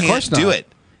 they They can't. of can't course do not. it.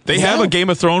 They have a Game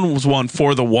of Thrones one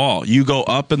for the wall. You go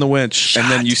up in the winch, and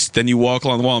then you walk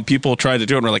along the wall, and people try to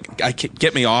do it. And we're like, I can't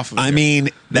get me off. Of I here. mean,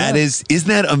 isn't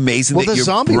that amazing? Well, that the your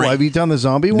zombie one. brain- Have you done the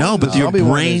zombie one? No, but the your zombie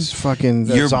one brain- is fucking.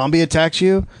 The your- zombie attacks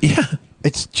you. Yeah.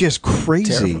 It's just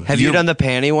crazy. Have you done the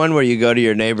panty one where you go to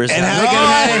your neighbor's And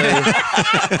house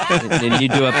and you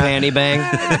do a panty bang?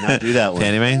 Not do that one.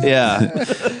 Fanny man? Yeah.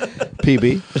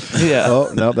 PB. Yeah.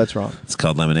 Oh no, that's wrong. It's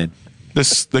called lemonade.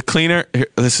 the cleaner.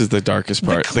 This is the darkest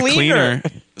part. The cleaner.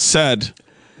 cleaner said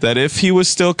that if he was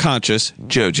still conscious,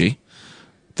 Joji,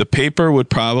 the paper would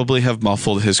probably have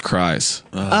muffled his cries.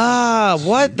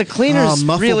 What? The cleaner's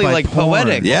muffled really by like porn.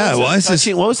 poetic. Yeah, well, it's just,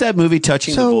 What was that movie,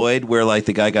 Touching the So- Void, where like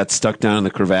the guy got stuck down in the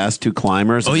crevasse, two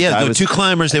climbers? oh and yeah, guy the was- two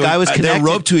climbers. They the guy was were connected.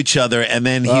 roped to each other, and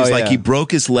then he Oh, was like, yeah. he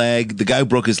broke his leg. The guy who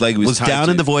broke his leg was tied down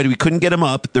to in the void. We couldn't get him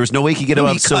up. There was no way he could get him No,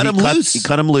 up. he so cut him loose. He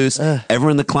cut him loose.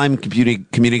 Everyone in the climbing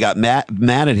community got mad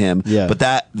at him. Yeah. But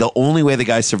the only way the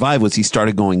guy survived was he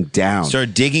started going down.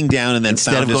 started digging down, and then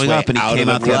Instead found of his going way up, and he out came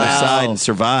of out the other crevasse. side and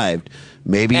survived.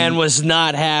 Maybe And was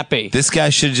not happy. This guy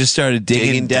should have just started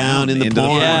digging down in the into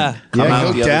porn. Yeah. Come Yeah, out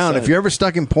go the other down. side. If you're ever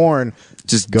stuck in porn,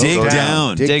 Just go dig down.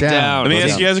 down. Dig Dig down. down. Let me Yeah.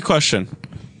 ask you guys a question.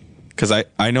 because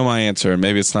I know my answer, and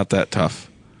maybe it's not that tough.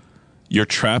 You're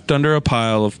trapped under a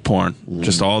pile of porn.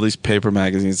 Just all these paper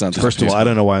magazines. First of all, I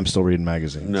don't know why I'm still reading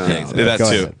magazines. No. Yeah, that Go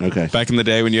too. ahead. Okay. Back in the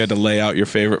day when you had to lay out your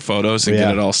favorite photos and Yeah.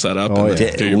 get it all set up. Oh, and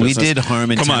yeah. do your We business. did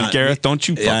Harmontown. Come on, Gareth, don't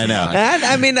you? Yeah, I know.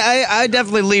 I mean, I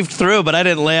definitely leafed through, but I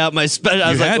didn't lay out my special.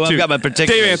 I was like, well, I've got my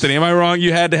particulars. Dave Anthony, am I wrong?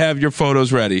 You had to have your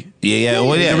photos ready. Yeah.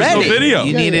 Well, yeah. There was no Ready. video.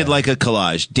 You needed like a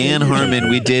collage. Dan Harmon,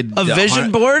 we did A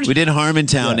vision board? We did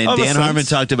Harmontown, and Of a Dan sense. Harmon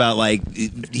talked about like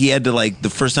he had to like the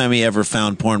first time he ever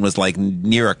found porn was like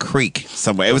near a creek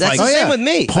somewhere. It was That's like the same with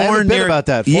me. I have a porn bit near about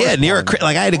that. Yeah, Forest near a porn. creek.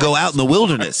 Like I had to go out in the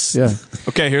wilderness. Yeah.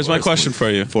 Okay, here's my question for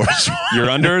you. You're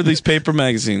under these paper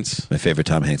magazines. My favorite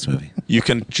Tom Hanks movie. You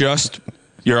can just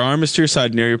your arm is to your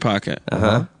side near your pocket,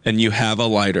 and you have a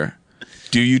lighter.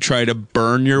 Do you try to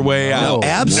burn your way out?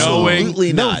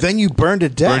 absolutely No, not. then you burn to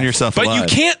death. Burn yourself But alive.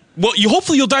 you can't. Well,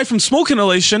 hopefully you'll die from smoke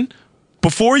inhalation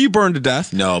before you burn to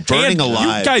death. No, burning And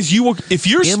alive. You guys, you will if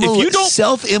you don't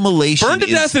self-immolation, burn to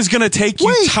death is going to take you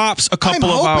Wait, tops a couple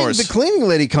I'm of hoping hours. the cleaning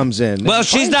lady comes in. Well, and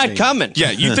she's finds not me. coming.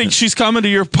 Yeah, you think she's coming to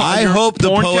your? I your hope the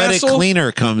porn poetic castle?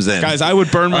 cleaner comes in. Guys, I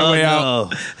would burn my way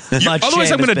out.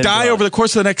 Otherwise, I'm going to die over the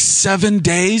course of the next 7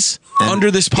 days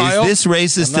under this pile. Is this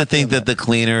racist to think that the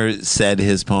cleaner said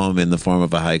his poem in the form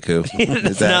of a haiku?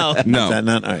 Is that, No. Is that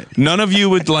not? All right. None of you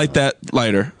would light that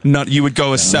lighter. You would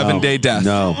go a 7-day death.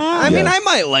 No. I mean, I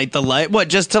might light the light. What,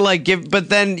 just to like give? But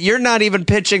then you're not even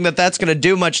pitching that that's going to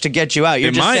do much to get you out. You're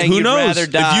It just might. saying Who you'd knows? rather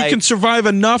die. If you can survive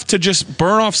enough to just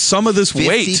burn off some of this 50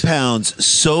 weight. pounds,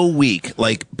 so weak.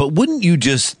 Like, but wouldn't you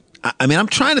just? I mean, I'm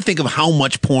trying to think of how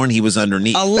much porn he was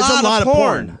underneath. A That's lot a lot of of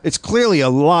porn. porn. It's clearly a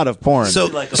lot of porn. So,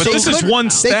 But this is one they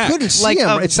stack. couldn't see Like,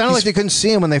 him. It sounded like they couldn't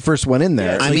see him when they first went in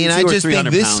there. I like mean, 200 I or just think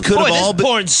 300 this pounds. could Boy, have this all been.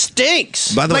 porn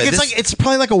stinks. By the like way, it's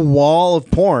probably like a wall of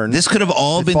porn. this could have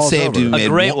all It been falls saved. over. You A made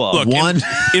great one. wall. Look, one.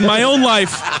 in my own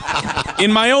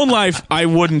life, I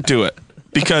wouldn't do it.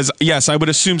 Because, yes, I would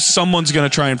assume someone's going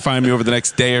to try and find me over the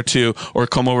next day or two or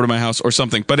come over to my house or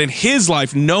something. But in his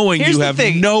life, knowing Here's you the have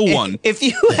thing. no one. If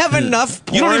you have enough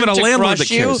porn You don't even have a to landlord crush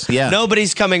that you, cares. Yeah.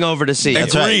 nobody's coming over to see you.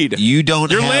 That's right. Agreed. You don't.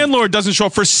 Your have, landlord doesn't show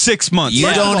up for 6 months. You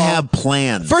First don't of all- have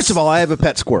plans. First of all, I have a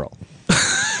pet squirrel.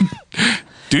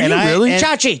 Do you And I- really? and-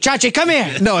 Chachi, come here.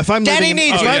 No, if I'm Daddy living,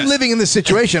 needs if you. I'm living in this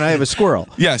situation, I have a squirrel.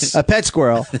 Yes. a pet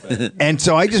squirrel, and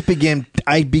so I begin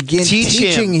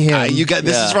teaching him. You got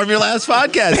this is from your last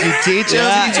podcast. You teach him.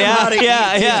 teach him how to eat.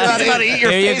 yeah. Teach him how to eat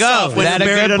your There you face go. off when That you're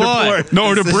a buried good under boy. porn.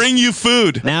 No, to bring you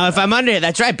food. Now, if I'm under here,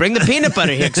 that's right. Bring the peanut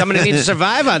butter here, because I'm going to need to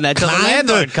survive on that till the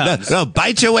landlord comes. No,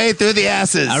 bite your way through the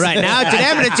asses. All right, now today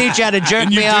I'm going to teach you how to jerk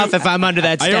And you me do- off if I'm under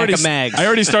that stack of mags. I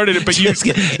already started it, but you. just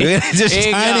Here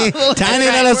you tiny, go. tiny That's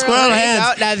right. little squirrel There you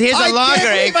hands. go. Now, here's a longer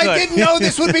acorn. I didn't know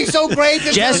this would be so great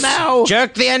until Just now.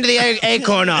 jerk the end of the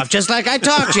acorn off, just like I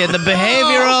taught you in the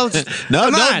behavioral. No,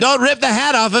 Come on. don't rip the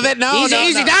hat off of it. No, Easy, no,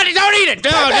 easy. no. Don't eat it.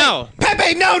 No.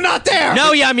 Pepe, no, not there.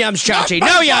 No yum yums, Chachi. Not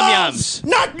No my yum balls. yums.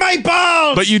 Not my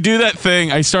balls. But you do that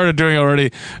thing. I started doing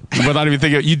already without even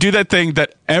thinking. You do that thing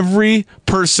that every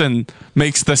person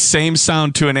makes the same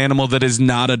sound to an animal that is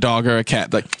not a dog or a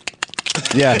cat. Like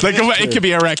it could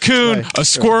be a raccoon, a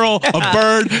squirrel, a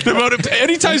bird.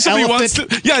 Anytime somebody wants to,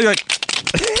 you're like,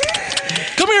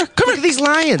 come here. Look at these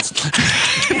lions.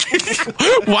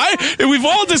 Why? And we've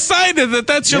all decided that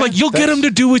that's you'll get them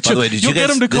to do what By the way, you'll get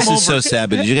them to come this over. is so sad,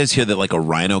 but did you guys hear that like a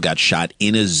rhino got shot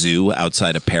in a zoo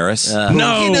outside of Paris?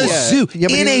 No. In a zoo. Yeah,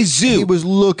 but in he a was- zoo. He was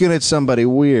looking at somebody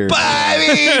weird. But, I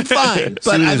mean, fine. But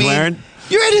Suit I he's mean, wearing?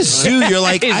 you're at a zoo. You're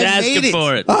like, He's I asking made it.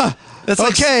 for it. That's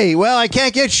like, Okay, well, I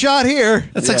can't get shot here.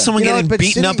 that's like someone You know getting what, but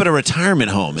beaten city- up at a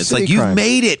retirement home. It's city like, you've crime.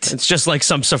 made it. It's just like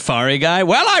some safari guy.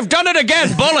 Well, I've done it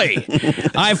again, bully.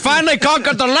 I finally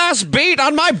conquered the last beat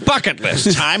on my bucket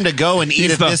list. Time to go and eat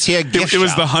at this here gift It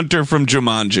was shop. the hunter from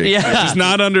Jumanji. Yeah. He does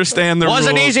not understand the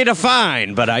Wasn't rules. easy to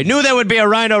find, but I knew there would be a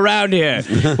rhino around here.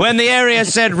 When the area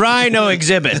said rhino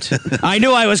exhibit, I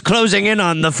knew I was closing in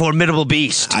on the formidable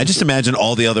beast. I just imagine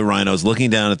all the other rhinos looking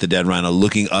down at the dead rhino,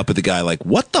 looking up at the guy like,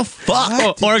 what the fuck?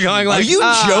 Or going like, Are you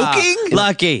 "Ah, joking?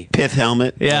 Lucky. Pith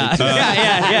helmet. Yeah.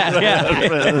 Yeah.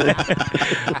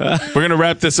 We're going to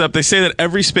wrap this up. They say that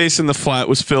every space in the flat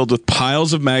was filled with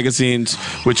piles of magazines,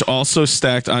 which was also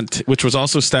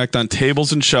stacked on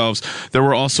tables and shelves. There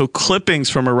were also clippings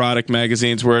from erotic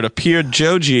magazines where it appeared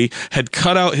Joji had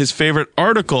cut out his favorite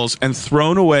articles and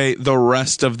thrown away the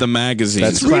rest of the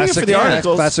magazines. That's Reading it classic. for the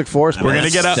articles. Classic force. We're gonna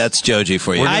get up. That's Joji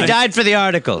for you. I died for the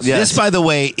articles. Yeah. This, by the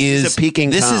way, He's is a peeking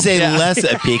this Tom. is a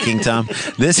lesson at Peking, Tom.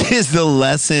 This is the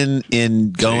lesson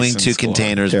in going Jason's to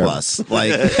Containers Plus.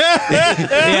 Like,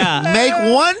 Yeah.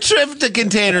 make one trip to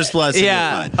Containers Plus. And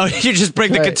Yeah. you're fine. Oh, you just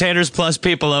bring the Containers Plus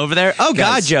people over there? Oh, God,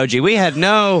 Guys. Joji. We had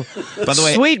no. By the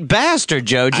way, sweet bastard,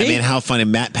 Joji. I mean, how funny.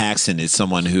 Matt Paxton is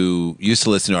someone who used to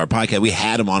listen to our podcast. We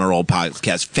had him on our old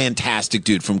podcast. Fantastic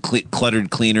dude from Cluttered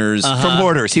Cleaners. From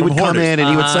Hoarders. He would come in and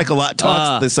he would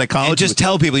talk the psychology. And just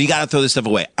tell people, you got to throw this stuff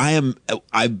away.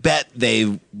 I bet they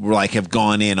were like, have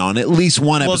gone in on at least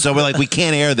one episode. We're like, we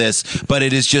can't air this, but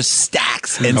it is just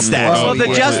stacks and stacks. Well, Oh, the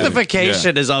yeah.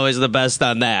 justification is always the best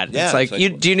on that. Yeah, it's like, it's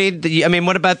like- do you need? I mean,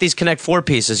 what about these Connect 4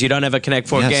 pieces? You don't have a Connect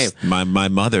 4 game. Yes, my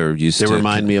mother used They to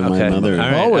remind me of my mother. All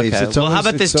right, Always. okay. It's Well, how always-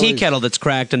 about this it's tea always- kettle that's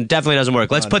cracked and definitely doesn't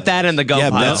work? Let's put that in the go Yeah,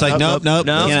 but pile. that's like, nope. No,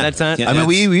 Yeah. that's not. Yeah. I mean,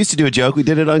 we used to do a joke. We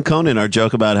did it on Conan. Our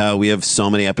joke about how we have so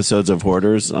many episodes of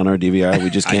Hoarders on our DVR. We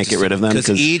just can't get rid of them because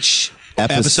each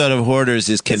episode of Hoarders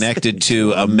is connected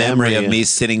to a memory of me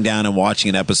sitting down and watching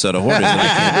an episode of Hoarders. And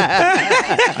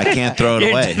I can't throw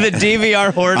it away. The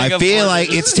DVR hoarding. I of feel hoarders.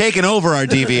 like it's taken over our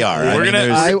DVR. We're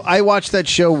gonna- I watched that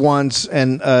show once,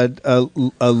 and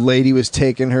a lady was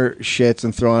taking her shits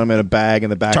and throwing them in a bag in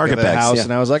the back Target of the bags, house, yeah.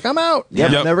 and I was like, I'm out.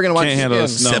 Yep. I'm never gonna watch Can't this handle again.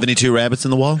 this. No. 72 rabbits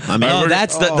in the wall. I mean, Oh,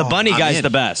 that's the bunny I'm guy's in. the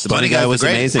best. The bunny guy was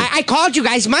great. amazing. I called you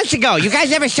guys months ago. You guys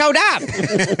never showed up.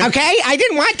 Okay? I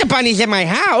didn't want the bunnies in my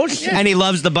house. And he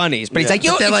loves the bunnies, but he's like,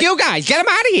 It's you guys. Get them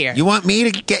out of here. You want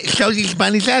me to show these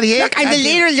bunnies out of here? Look, I'm the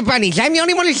leader of the bunnies. I'm the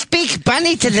only one who speaks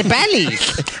bunny to the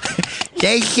bellies.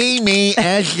 They see me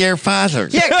as their father.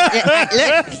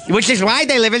 Look, which is why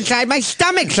they live inside my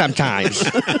stomach sometimes.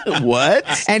 What?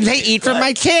 And they eat from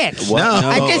my tits. What? No,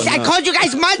 I called you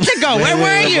guys months ago. Where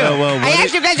were you? whoa, I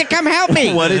asked you guys to come help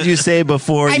me. What did you say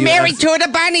before? I you married asked- two of the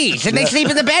bunnies, and they sleep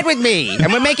in the bed with me,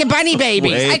 and we're making bunny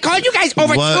babies. Wait. I called you guys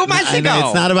over 2 months I know, ago.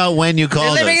 it's not about when you They're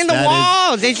called living us. in the That is-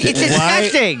 walls. It's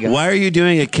disgusting. Why are you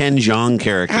doing a Ken Jeong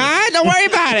character? Huh? Don't worry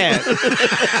about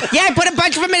it. Yeah, I put a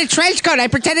bunch of them in a trench coat. I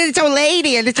pretended it's a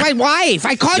lady, and it's my wife.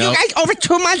 I called you guys over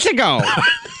 2 months ago.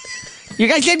 You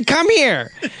guys didn't come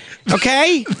here.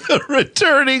 Okay?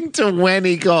 Returning to when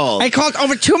he called. I called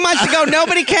over 2 months ago.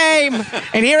 Nobody came.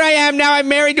 And here I am now. I'm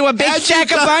married to a big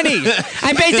sack of bunnies.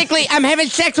 I'm having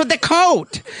sex with the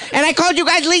coat. And I called you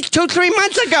guys at least 2-3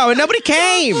 months ago, and nobody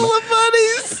came. Full of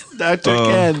bunnies. Dr.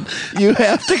 Ken, you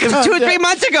have to come 2 or 3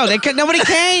 months ago, nobody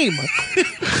came.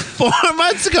 4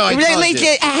 months ago, I At called least you.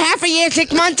 a half a year,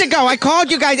 6 months ago, I called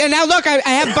you guys, and now look, I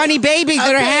have bunny babies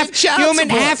that are paying half child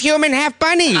human, half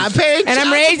bunnies. I'm paying and I'm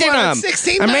child raising support on them.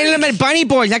 16 I'm raising them as bunny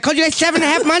boys. I called you guys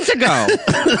 7.5 months ago.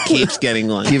 Keeps getting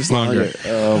long. Keeps Longer.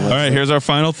 longer. All right, here's our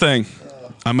final thing.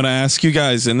 I'm going to ask you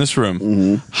guys in this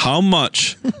room, how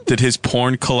much did his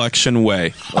porn collection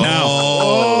weigh?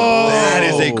 That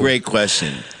is a great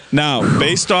question. Now,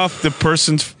 based off the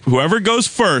person's, whoever goes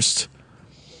first,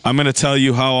 I'm going to tell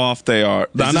you how off they are. Is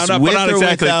this Not with exactly. or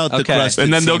without the Okay. crusted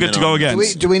And then they'll get to semen go on it?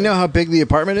 again. Do we know how big the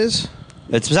apartment is?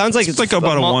 It sounds like It's like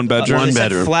about a one-bedroom. One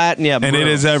bedroom, flat, and yeah, And it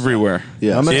is everywhere.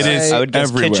 Yeah. I'm gonna It say, is I would guess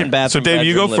everywhere. kitchen, bathroom, So, Dave,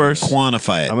 you go bedroom, living first.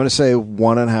 Quantify I'm it. going to say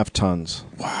 1.5 tons.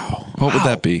 What would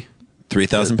that be?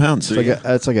 3,000 pounds.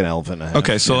 That's like an elephant and a half.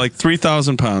 Okay, so like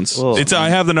 3,000 pounds. Whoa. I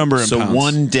have the number in So pounds.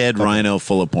 one dead rhino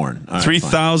full of porn. All right,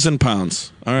 3,000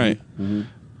 pounds. All right. I'm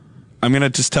going to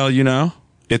just tell you now,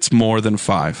 it's more than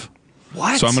 5.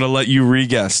 What? So I'm going to let you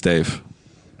re-guess, Dave.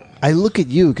 I look at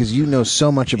you because you know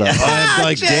so much about it. I'm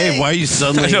like, Dave, why are you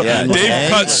suddenly? I know, Yeah, Dave Jay?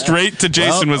 cut straight to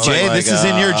Jason. Was Jay, like, this is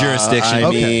in your jurisdiction. I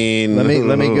Okay. mean,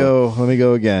 Let me go. Let me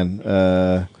go again.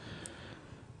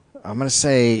 I'm gonna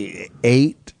say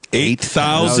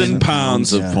 8,000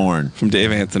 pounds of porn. from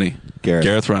Dave Anthony.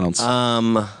 Gareth Reynolds.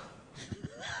 and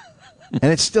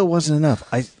it still wasn't enough.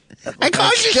 I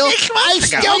called you 6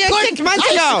 months ago.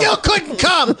 I still couldn't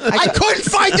come. I couldn't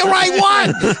find the right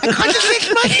one. I called you 6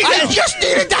 months ago. I just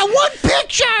needed that one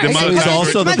picture. The I mother- He's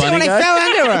also the months ago bunny when I guy. fell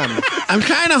under him. I'm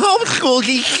trying to homeschool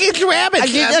these kids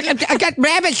rabbits. I got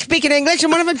rabbits speaking English,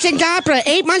 and one of them sings opera.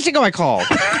 8 months ago, I called.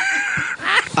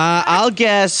 I'll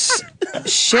guess.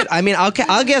 Shit. I mean, I'll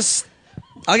guess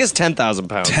 10,000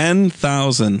 pounds.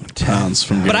 10,000 pounds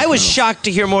from But Gareth I was Reynolds. shocked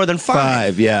to hear more than 5.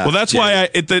 5, yeah. Well, that's why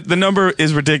the number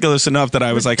is ridiculous enough that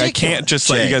I was like, I can't just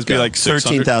let you guys be like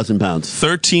 13,000 pounds.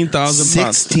 13,000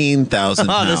 pounds. 16,000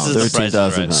 Oh, this pounds. is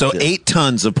 13,000 pounds. So 8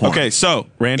 tons of porn. Okay, so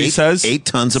Randy says 8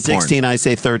 tons of porn. 16, I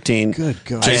say 13. Good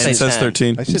God. Jason I say says 10.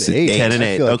 13. I said 8. 10 and I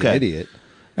 8. feel like Okay. an idiot.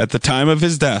 At the time of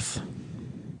his death,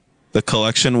 the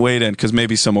collection weighed in because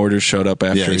maybe some orders showed up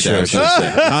after he died.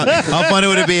 How funny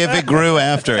would it be if it grew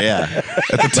after? Yeah.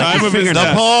 At the time of his The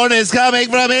death. porn is coming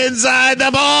from inside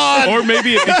the porn. Or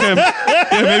maybe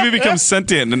it becomes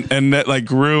sentient and that like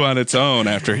grew on its own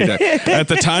after he died. At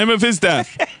the time of his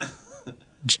death,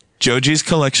 Joji's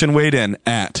collection weighed in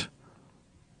at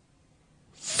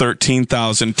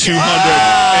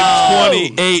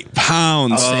 13,228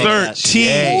 pounds.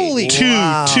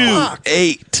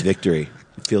 13,228. Victory.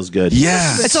 Feels good.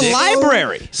 Yeah. It's a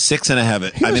library.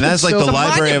 6.5. I mean, that's like So- the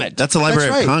library. monument. That's the Library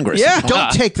That's right. of Congress. Yeah. Don't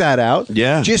take that out.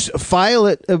 Yeah. Just file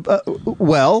it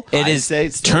well. It I'd is. say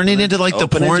it's Turn it into like the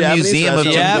open a porn Japanese museum of.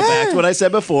 restaurant. Yeah. Go back to what I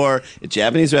said before. A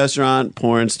Japanese restaurant,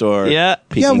 porn store. Yeah. Yeah,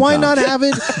 Peking why Tom. not have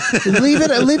it? Leave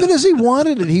it as he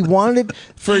wanted it. He wanted it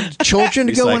for children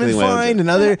to go in and Recycling lounge. find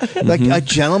another, like a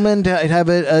gentleman to have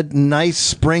a nice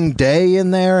spring day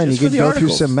in there, and Just he for could the go through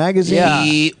articles. some magazines. Yeah.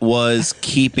 He was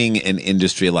keeping an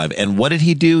industry alive. And what did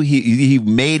he do? He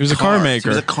made He was a car cars. maker.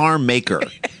 He was a car maker.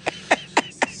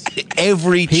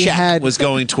 Every He check had- was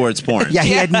going towards porn. Yeah,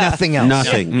 he had nothing else.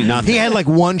 Nothing. Nothing. He had like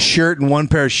one shirt and one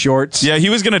pair of shorts. Yeah, he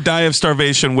was going to die of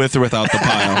starvation with or without the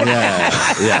pile.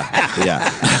 Yeah.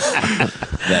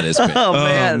 That is great. Oh,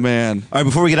 Oh, man. All right,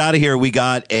 before we get out of here, we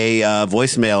got a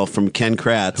voicemail from Ken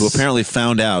Kratz. Who apparently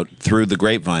found out through the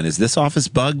grapevine. Is this office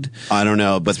bugged? I don't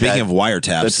know, but Speaking of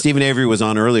wiretaps. but Stephen Avery was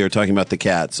on earlier talking about the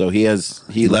cat, so he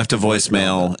Left a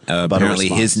voicemail. about a Apparently,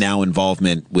 response. his now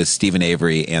involvement with Stephen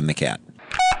Avery and the cat.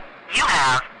 You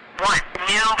have one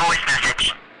new voice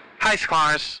message. Hi,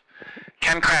 Sklars.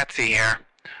 Ken Kratzy here.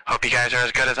 Hope you guys are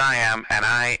as good as I am, and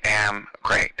I am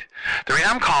great. The reason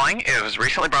I'm calling, it was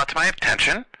recently brought to my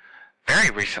attention, very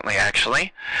recently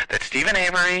actually, that Stephen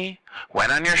Avery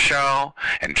went on your show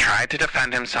and tried to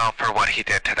defend himself for what he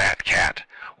did to that cat.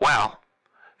 Well,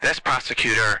 this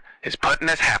prosecutor is putting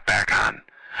his hat back on.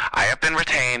 I have been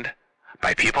retained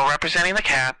by people representing the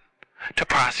cat to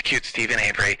prosecute Stephen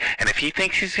Avery, and if he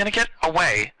thinks he's going to get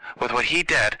away with what he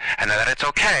did and that it's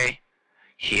okay,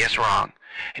 he is wrong.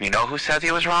 And you know who says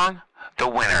he was wrong? The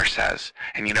winner says.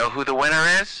 And you know who the winner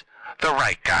is? The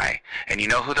right guy. And you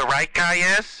know who the right guy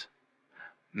is?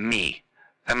 Me,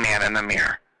 the man in the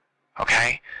mirror.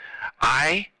 Okay?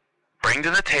 I bring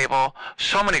to the table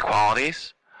so many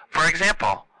qualities. For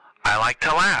example, I like to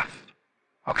laugh.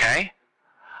 Okay?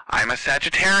 I'm a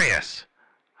Sagittarius.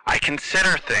 I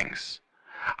consider things.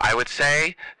 I would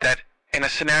say that in a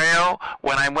scenario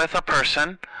when I'm with a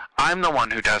person, I'm the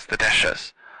one who does the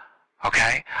dishes.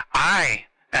 Okay? I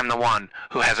am the one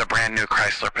who has a brand new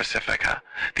Chrysler Pacifica.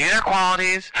 These are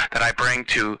qualities that I bring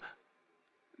to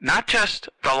not just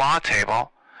the law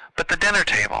table, but the dinner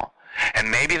table. And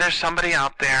maybe there's somebody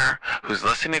out there who's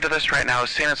listening to this right now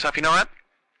who's saying to himself, you know what?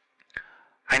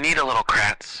 I need a little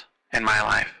Kratz in my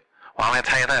life. Well, I'm going to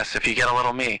tell you this. If you get a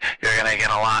little me, you're going to get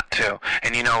a lot too.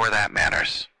 And you know where that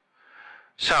matters.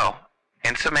 So,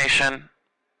 in summation,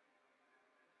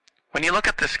 when you look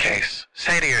at this case,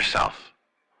 say to yourself,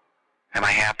 am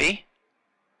I happy?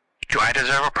 Do I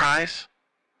deserve a prize?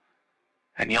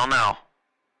 And you'll know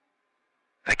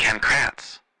that Ken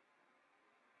Kratz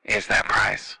is that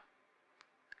prize.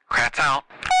 Kratz out.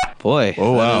 Boy.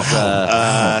 Oh,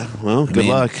 wow. Well, good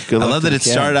luck. Good luck. I love to that the it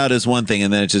cat. started out as one thing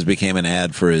and then it just became an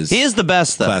ad for his He is the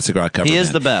best, though. classic rock cover He is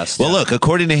band. the best. Well, look,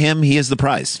 according to him, he is the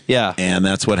prize. Yeah. And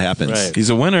that's what happens. Right.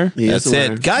 He's a winner. He is That's the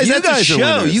winner. it. Guys, You that's guys a are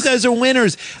show. winners. You guys are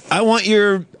winners. I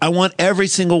want every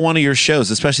single one of your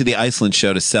shows, especially the Iceland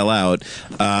show, to sell out.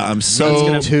 I'm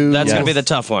so That's gonna be the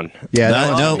tough one. Yeah,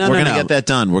 no, no, we're no, gonna no. get that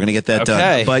done. We're gonna get that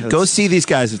Okay. done. But go see these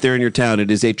guys if they're in your town. It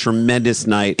is a tremendous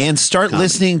night. And start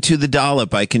listening to the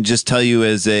Dollop. I can just tell you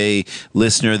as a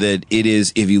listener that it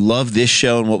is, if you love this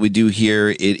show and what we do here,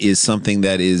 it is something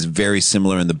that is very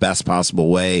similar in the best possible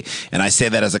way. And I say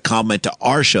that as a compliment to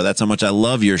our show. That's how much I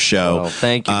love your show. Well,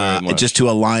 thank you very much. Just to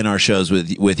align our shows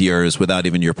with yours without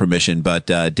even your permission. But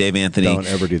Dave Anthony. Don't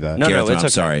ever do that. No, Gareth, it's I'm okay,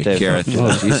 sorry. Dave. Gareth.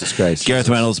 Jesus Christ. Gareth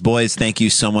Reynolds, boys, thank you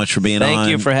so much for being on. Thank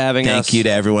you for having us. Thank you to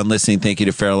everyone listening. Thank you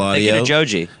to Feral Thank you Audio. to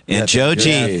Joji. And Joji.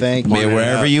 Yeah, thank you.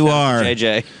 Wherever you are.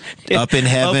 JJ. Up in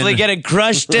heaven. Hopefully getting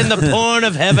crushed in the porn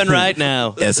of heaven right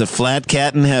now. As a flat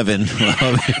cat in heaven.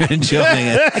 Hope you're enjoying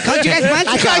it. I called you guys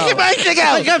months ago. I called you months ago.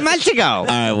 I called you months ago. All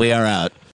right, we are out.